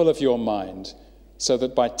renewal of your mind, so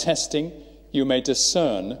that by testing you may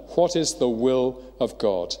discern what is the will of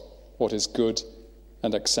God, what is good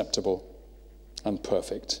and acceptable and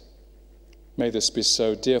perfect. May this be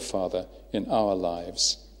so, dear Father, in our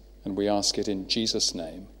lives, and we ask it in Jesus'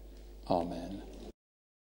 name. Amen.